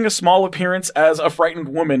also making a small appearance as a frightened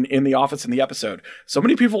woman in the office in the episode. So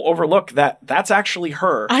many people overlook that that's actually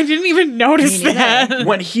her. I didn't even notice that.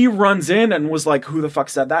 When he runs in and was like, who the fuck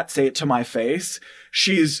said that? Say it to my face.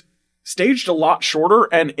 She's staged a lot shorter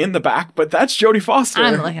and in the back, but that's Jodie Foster.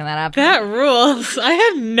 I'm looking that up. That rules.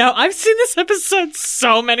 I've seen this episode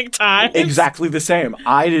so many times. Exactly the same.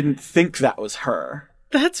 I didn't think that was her.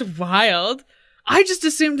 That's wild. I just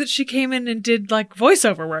assumed that she came in and did like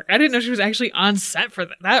voiceover work. I didn't know she was actually on set for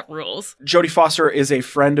that. That rules. Jodie Foster is a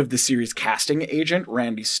friend of the series casting agent,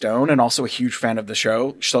 Randy Stone, and also a huge fan of the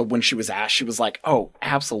show. So when she was asked, she was like, oh,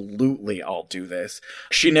 absolutely, I'll do this.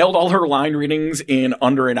 She nailed all her line readings in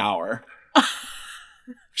under an hour.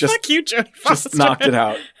 Fuck you, Jodie Foster. Just knocked it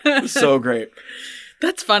out. So great.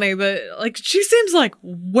 That's funny. She seems like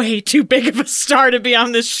way too big of a star to be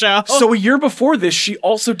on this show. So a year before this, she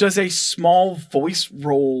also does a small voice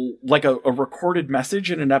role, like a recorded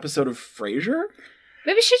message in an episode of Frasier.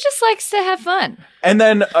 Maybe she just likes to have fun. And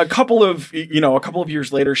then a couple of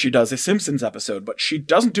years later, she does a Simpsons episode, but she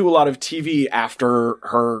doesn't do a lot of TV after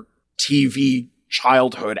her TV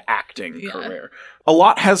childhood acting career. A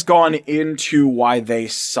lot has gone into why they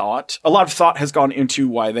sought. A lot of thought has gone into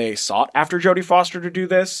why they sought after Jodie Foster to do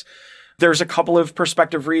this. There's a couple of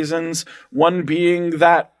perspective reasons. One being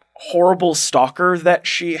that horrible stalker that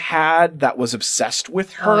she had that was obsessed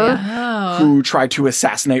with her, who tried to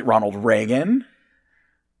assassinate Ronald Reagan.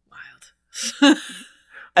 Wild.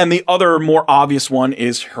 And the other more obvious one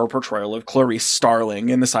is her portrayal of Clarice Starling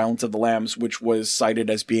in The Silence of the Lambs, which was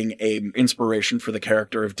cited as being an inspiration for the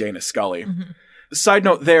character of Dana Scully. Mm-hmm. Side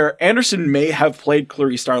note there, Anderson may have played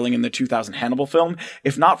Clarice Starling in the 2000 Hannibal film,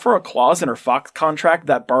 if not for a clause in her Fox contract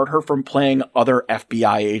that barred her from playing other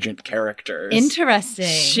FBI agent characters. Interesting.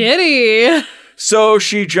 Shitty. So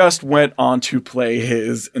she just went on to play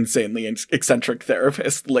his insanely eccentric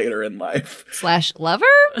therapist later in life. / lover?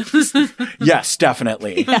 Yes,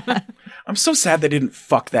 definitely. Yeah. I'm so sad they didn't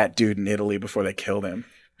fuck that dude in Italy before they killed him.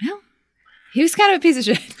 Well, he was kind of a piece of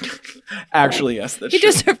shit. Actually, yes, that's He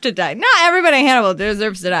true. deserved to die. Not everybody in Hannibal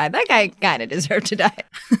deserves to die. That guy kind of deserved to die.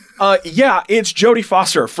 Yeah, it's Jodie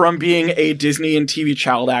Foster, from being a Disney and TV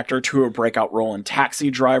child actor to a breakout role in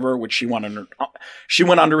Taxi Driver, which she went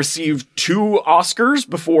on to receive 2 Oscars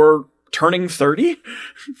before turning 30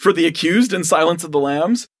 for The Accused and Silence of the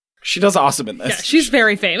Lambs. She does awesome in this. Yeah, she's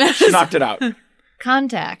very famous. She knocked it out.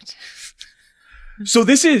 Contact. So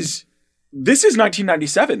this is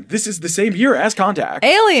 1997. This is the same year as Contact.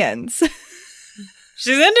 Aliens.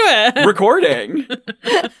 She's into it. Recording.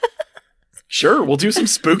 Sure, we'll do some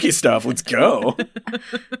spooky stuff. Let's go.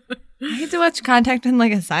 I had to watch Contact in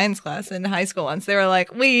like a science class in high school once. They were like,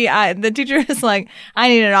 the teacher was like, I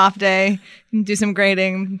need an off day, do some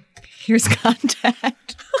grading. Here's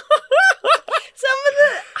Contact.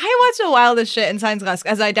 I watched the wildest shit in science class,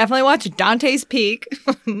 as I definitely watched Dante's Peak.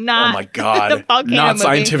 Not oh my God. the volcano Not movie.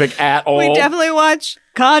 scientific at all. We definitely watched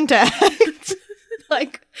Contact.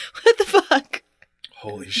 Like, what the fuck?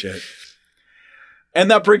 Holy shit. And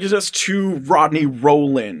that brings us to Rodney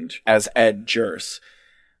Rowland as Ed Jurse.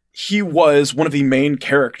 He was one of the main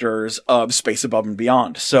characters of Space Above and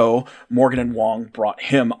Beyond, so Morgan and Wong brought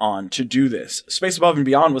him on to do this. Space Above and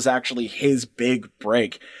Beyond was actually his big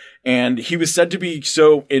break, and he was said to be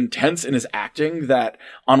so intense in his acting that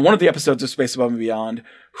on one of the episodes of Space Above and Beyond,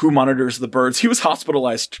 Who Monitors the Birds, he was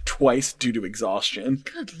hospitalized twice due to exhaustion.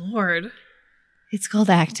 Good Lord. It's called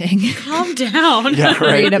acting. Calm down. Yeah,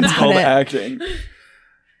 right. Read It's about called it. acting.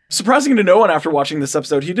 Surprising to no one after watching this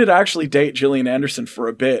episode, he did actually date Gillian Anderson for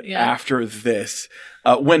a bit after this.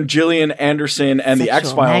 When Gillian Anderson and the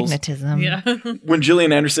X-Files... magnetism. Yeah. When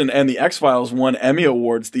Gillian Anderson and the X-Files won Emmy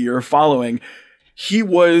Awards the year following, he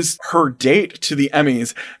was her date to the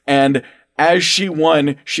Emmys, and as she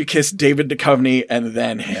won, she kissed David Duchovny and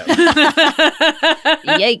then him.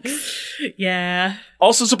 Yikes. Yeah.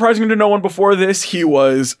 Also surprising to no one before this, he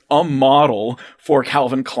was a model for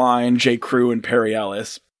Calvin Klein, J. Crew, and Perry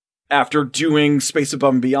Ellis. After doing Space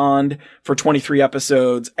Above and Beyond for 23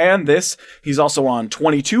 episodes and this, he's also on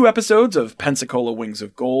 22 episodes of Pensacola Wings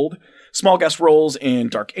of Gold. Small guest roles in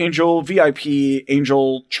Dark Angel, VIP,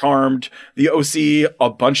 Angel, Charmed, The OC, a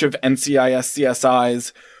bunch of NCIS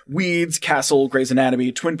CSIs, Weeds, Castle, Grey's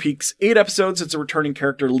Anatomy, Twin Peaks, 8 episodes as a returning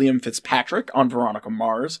character Liam Fitzpatrick on Veronica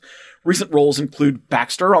Mars. Recent roles include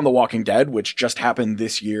Baxter on The Walking Dead, which just happened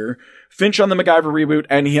this year, Finch on the MacGyver reboot,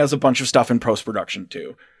 and he has a bunch of stuff in post-production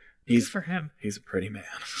too. Good for him. He's a pretty man.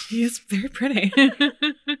 He is very pretty.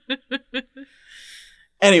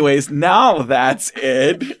 Anyways, now that's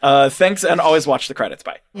it. Thanks, and always watch the credits.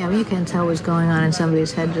 Bye. Yeah, well, you can't tell what's going on in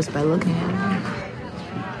somebody's head just by looking at them.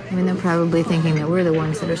 I mean, they're probably thinking that we're the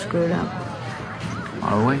ones that are screwed up.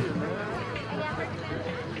 Are we?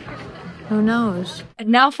 Who knows? And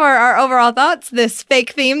now for our overall thoughts, this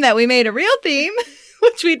fake theme that we made a real theme,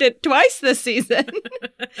 which we did twice this season.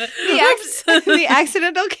 The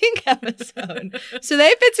accidental kink episode. So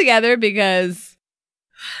they fit together because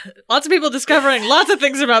Lots of people discovering lots of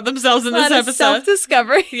things about themselves in this episode.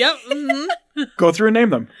 Self-discovery. Yep. Mm-hmm. Go through and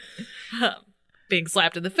name them. Being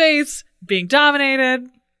slapped in the face, being dominated.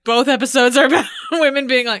 Both episodes are about women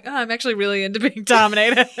being like, oh, I'm actually really into being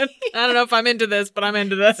dominated. I don't know if I'm into this, but I'm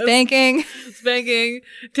into this. Spanking.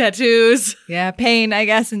 Tattoos. Yeah, pain, I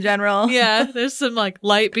guess, in general. Yeah, there's some like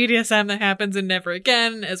light BDSM that happens in Never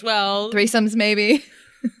Again as well. Threesomes, maybe.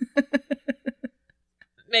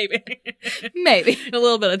 Maybe. Maybe. A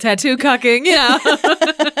little bit of tattoo cucking, yeah.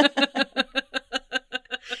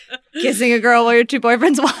 Kissing a girl while your two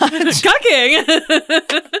boyfriends watch. Cucking!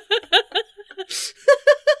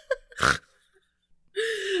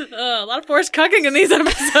 A lot of forced cucking in these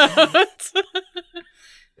episodes.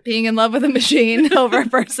 Being in love with a machine over a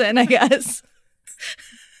person, I guess.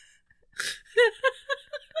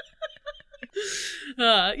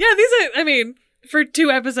 Yeah, these are, I mean, for 2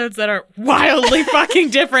 episodes that are wildly fucking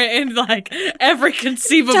different in like every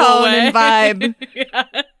conceivable Tone way. and vibe. Yeah.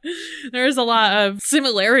 There's a lot of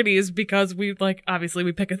similarities because we like, obviously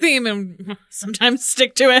we pick a theme and sometimes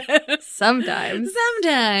stick to it. Sometimes.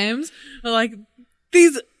 But like,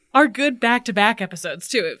 these are good back-to-back episodes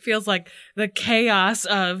too. It feels like the chaos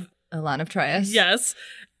of Elaan of Troyius. yes,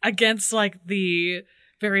 against like the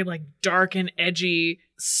very like dark and edgy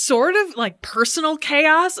sort of like personal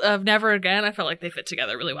chaos of Never Again. I felt like they fit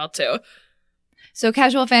together really well too. So,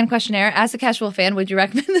 casual fan questionnaire. As a casual fan, would you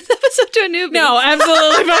recommend this episode to a newbie? No,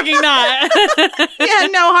 absolutely fucking not. Yeah,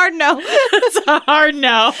 no, hard no. It's a hard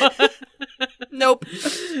no. Nope.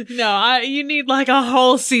 No, you need like a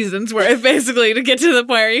whole season's worth basically to get to the point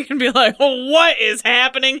where you can be like, what is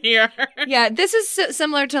happening here? Yeah, this is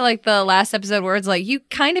similar to like the last episode where it's like you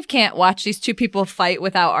kind of can't watch these two people fight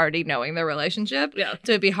without already knowing their relationship. Yeah.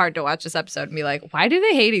 So it'd be hard to watch this episode and be like, why do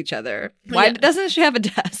they hate each other? Why doesn't she have a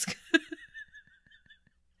desk?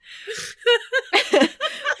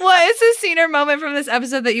 What is a scene or moment from this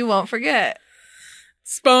episode that you won't forget?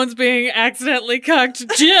 Spones being accidentally cucked.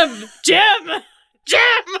 Jim!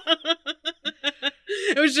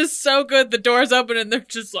 It was just so good. The doors open and they're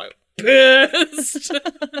just like pissed.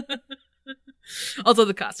 Also,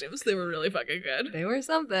 the costumes, they were really fucking good. They were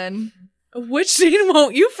something. Which scene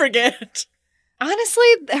won't you forget? Honestly,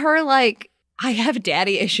 her like, I have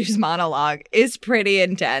daddy issues monologue is pretty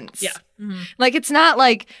intense. Yeah. Mm-hmm. Like, it's not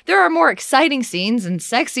like, there are more exciting scenes and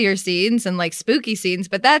sexier scenes and like spooky scenes,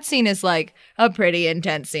 but that scene is like a pretty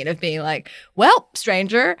intense scene of being like, well,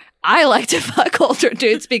 stranger, I like to fuck older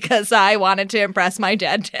dudes because I wanted to impress my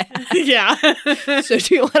dead dad. Yeah. So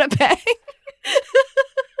do you want to bang?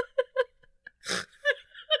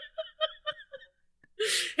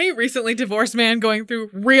 Hey, recently divorced man going through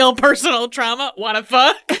real personal trauma. Wanna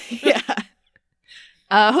fuck? Yeah.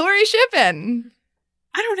 Who are you shipping?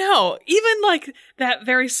 I don't know. Even like that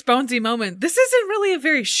very sponesy moment. This isn't really a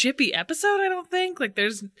very shippy episode, I don't think. Like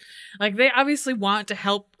there's like they obviously want to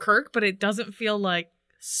help Kirk, but it doesn't feel like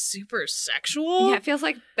super sexual. Yeah, it feels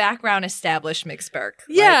like background established McSpurk.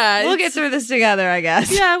 Yeah. Like, we'll get through this together, I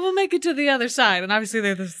guess. Yeah, we'll make it to the other side. And obviously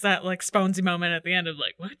there's that like sponesy moment at the end of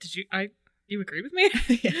like, what did you agree with me?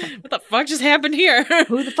 Yeah. What the fuck just happened here?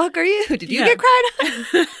 Who the fuck are you? Did you get cried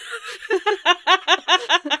on?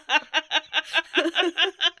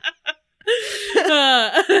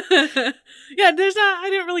 Yeah, I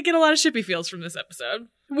didn't really get a lot of shippy feels from this episode.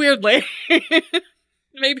 Weirdly.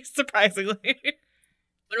 Maybe surprisingly.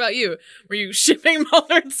 What about you? Were you shipping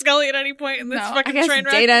Mulder and Scully at any point in this fucking I guess train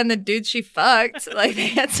wreck? Data and the dude she fucked, like they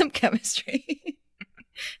had some chemistry.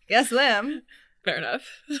 Guess them. Fair enough.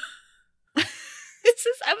 Is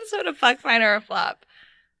this episode a fuck, fine, or a flop?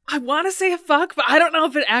 I want to say a fuck, but I don't know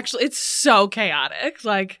if it's so chaotic.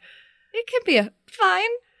 Like, It could be a fine.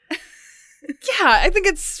 yeah, I think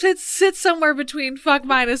it sits somewhere between fuck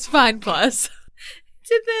minus fine plus.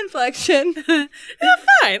 It's at the inflection. Yeah,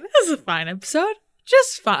 fine. This is a fine episode.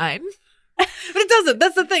 Just fine. But it doesn't.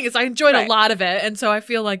 That's the thing, is I enjoyed a lot of it, and so I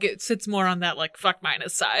feel like it sits more on that like fuck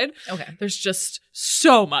minus side. Okay. There's just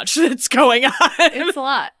so much that's going on. It's a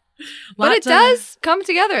lot. But it does come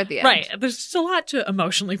together at the end. Right. There's just a lot to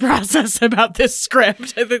emotionally process about this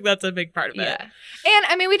script. I think that's a big part of it. Yeah. And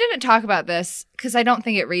I mean, we didn't talk about this because I don't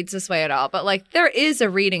think it reads this way at all. But like, there is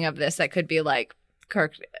a reading of this that could be like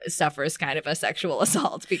Kirk suffers kind of a sexual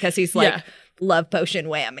assault because he's like love potion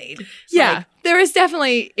whammied. Yeah. Like, there is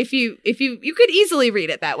definitely, if you could easily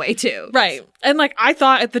read it that way too. Right. And like, I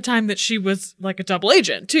thought at the time that she was like a double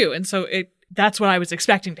agent too. And so that's what I was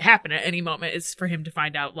expecting to happen at any moment, is for him to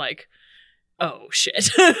find out like, oh shit.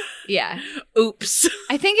 Yeah. Oops.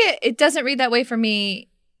 I think it doesn't read that way for me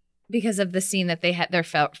because of the scene that they had, their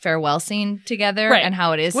farewell scene together, and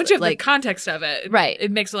how it is. Once you have like, the context of it,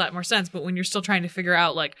 it makes a lot more sense. But when you're still trying to figure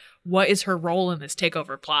out like, what is her role in this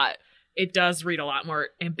takeover plot, it does read a lot more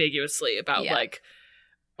ambiguously about like,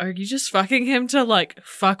 are you just fucking him to like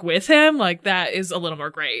fuck with him? Like, that is a little more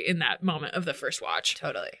gray in that moment of the first watch.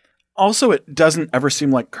 Totally. Also, it doesn't ever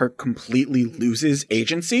seem like Kirk completely loses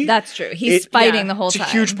agency. That's true. He's fighting the whole time.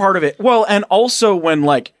 It's a huge part of it. Well, and also when,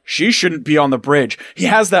 like, she shouldn't be on the bridge, he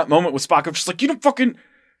has that moment with Spock of just like, you don't fucking...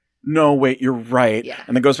 No, wait, you're right. Yeah.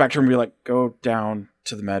 And then goes back to him and be like, go down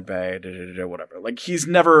to the med bay, whatever. Like, he's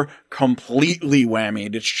never completely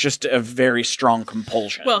whammied. It's just a very strong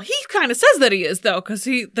compulsion. Well, he kind of says that he is, though, because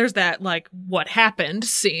there's that, like, what happened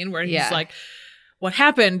scene where he's like, what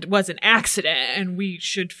happened was an accident and we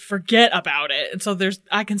should forget about it. And so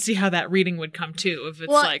I can see how that reading would come too. If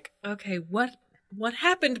it's like, okay, what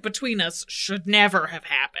happened between us should never have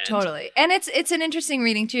happened. Totally. And it's an interesting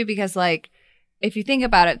reading too, because like, if you think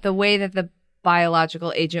about it, the way that the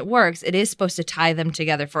biological agent works, it is supposed to tie them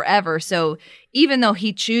together forever. So even though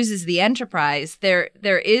he chooses the Enterprise, there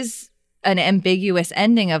is an ambiguous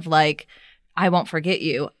ending of like, I won't forget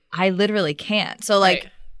you. I literally can't. So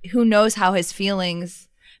like, who knows how his feelings...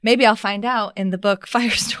 Maybe I'll find out in the book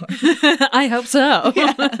Firestorm. I hope so.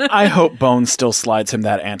 Yeah. I hope Bones still slides him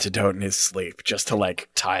that antidote in his sleep just to, like,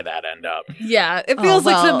 tie that end up. Yeah, it feels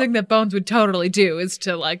like something that Bones would totally do, is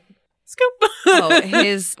to, like, scoop.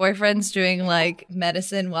 His boyfriend's doing, like,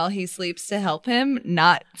 medicine while he sleeps to help him.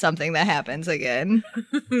 Not something that happens again.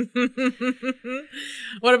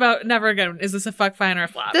 What about Never Again? Is this a fuck, fine, or a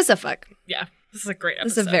flop? This is a fuck. Yeah, this is a great episode.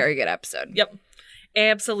 This is a very good episode. Yep.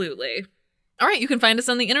 Absolutely. All right, you can find us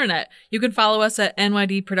on the internet. You can follow us at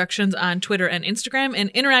NYD Productions on Twitter and Instagram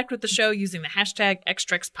and interact with the show using the hashtag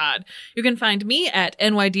XTrexPod. You can find me at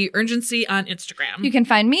NYD Urgency on Instagram. You can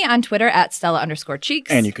find me on Twitter at Stella_Cheeks.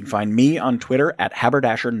 And you can find me on Twitter at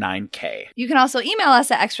Haberdasher9K. You can also email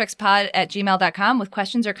us at xtrexpod@gmail.com with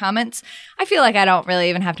questions or comments. I feel like I don't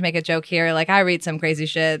really even have to make a joke here. Like, I read some crazy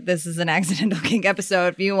shit. This is an accidental kink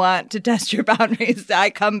episode. If you want to test your boundaries,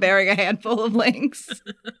 I come bearing a handful of links.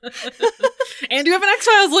 And you have an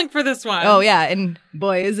X-Files link for this one. Oh, yeah. And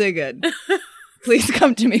boy, is it good. Please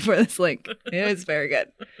come to me for this link. It is very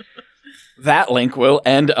good. That link will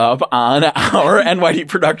end up on our NYD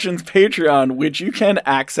Productions Patreon, which you can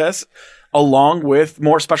access along with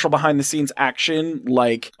more special behind-the-scenes action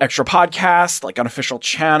like extra podcasts, like unofficial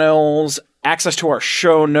channels, access to our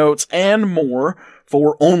show notes, and more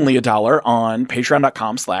for only $1 on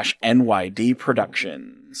patreon.com/NYD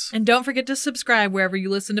Productions. And don't forget to subscribe wherever you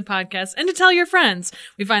listen to podcasts and to tell your friends.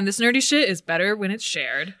 We find this nerdy shit is better when it's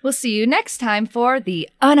shared. We'll see you next time for the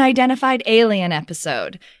Unidentified Alien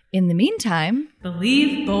episode. In the meantime,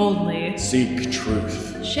 believe boldly. Seek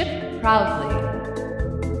truth. Ship proudly.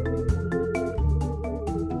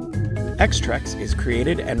 X-Trex is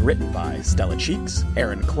created and written by Stella Cheeks,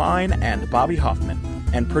 Erin Cline, and Bobby Hoffman,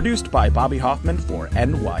 and produced by Bobby Hoffman for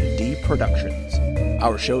NYD Productions.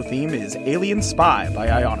 Our show theme is Alien Spy by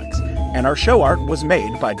Ionix, and our show art was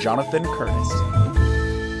made by Jonathan Curtis.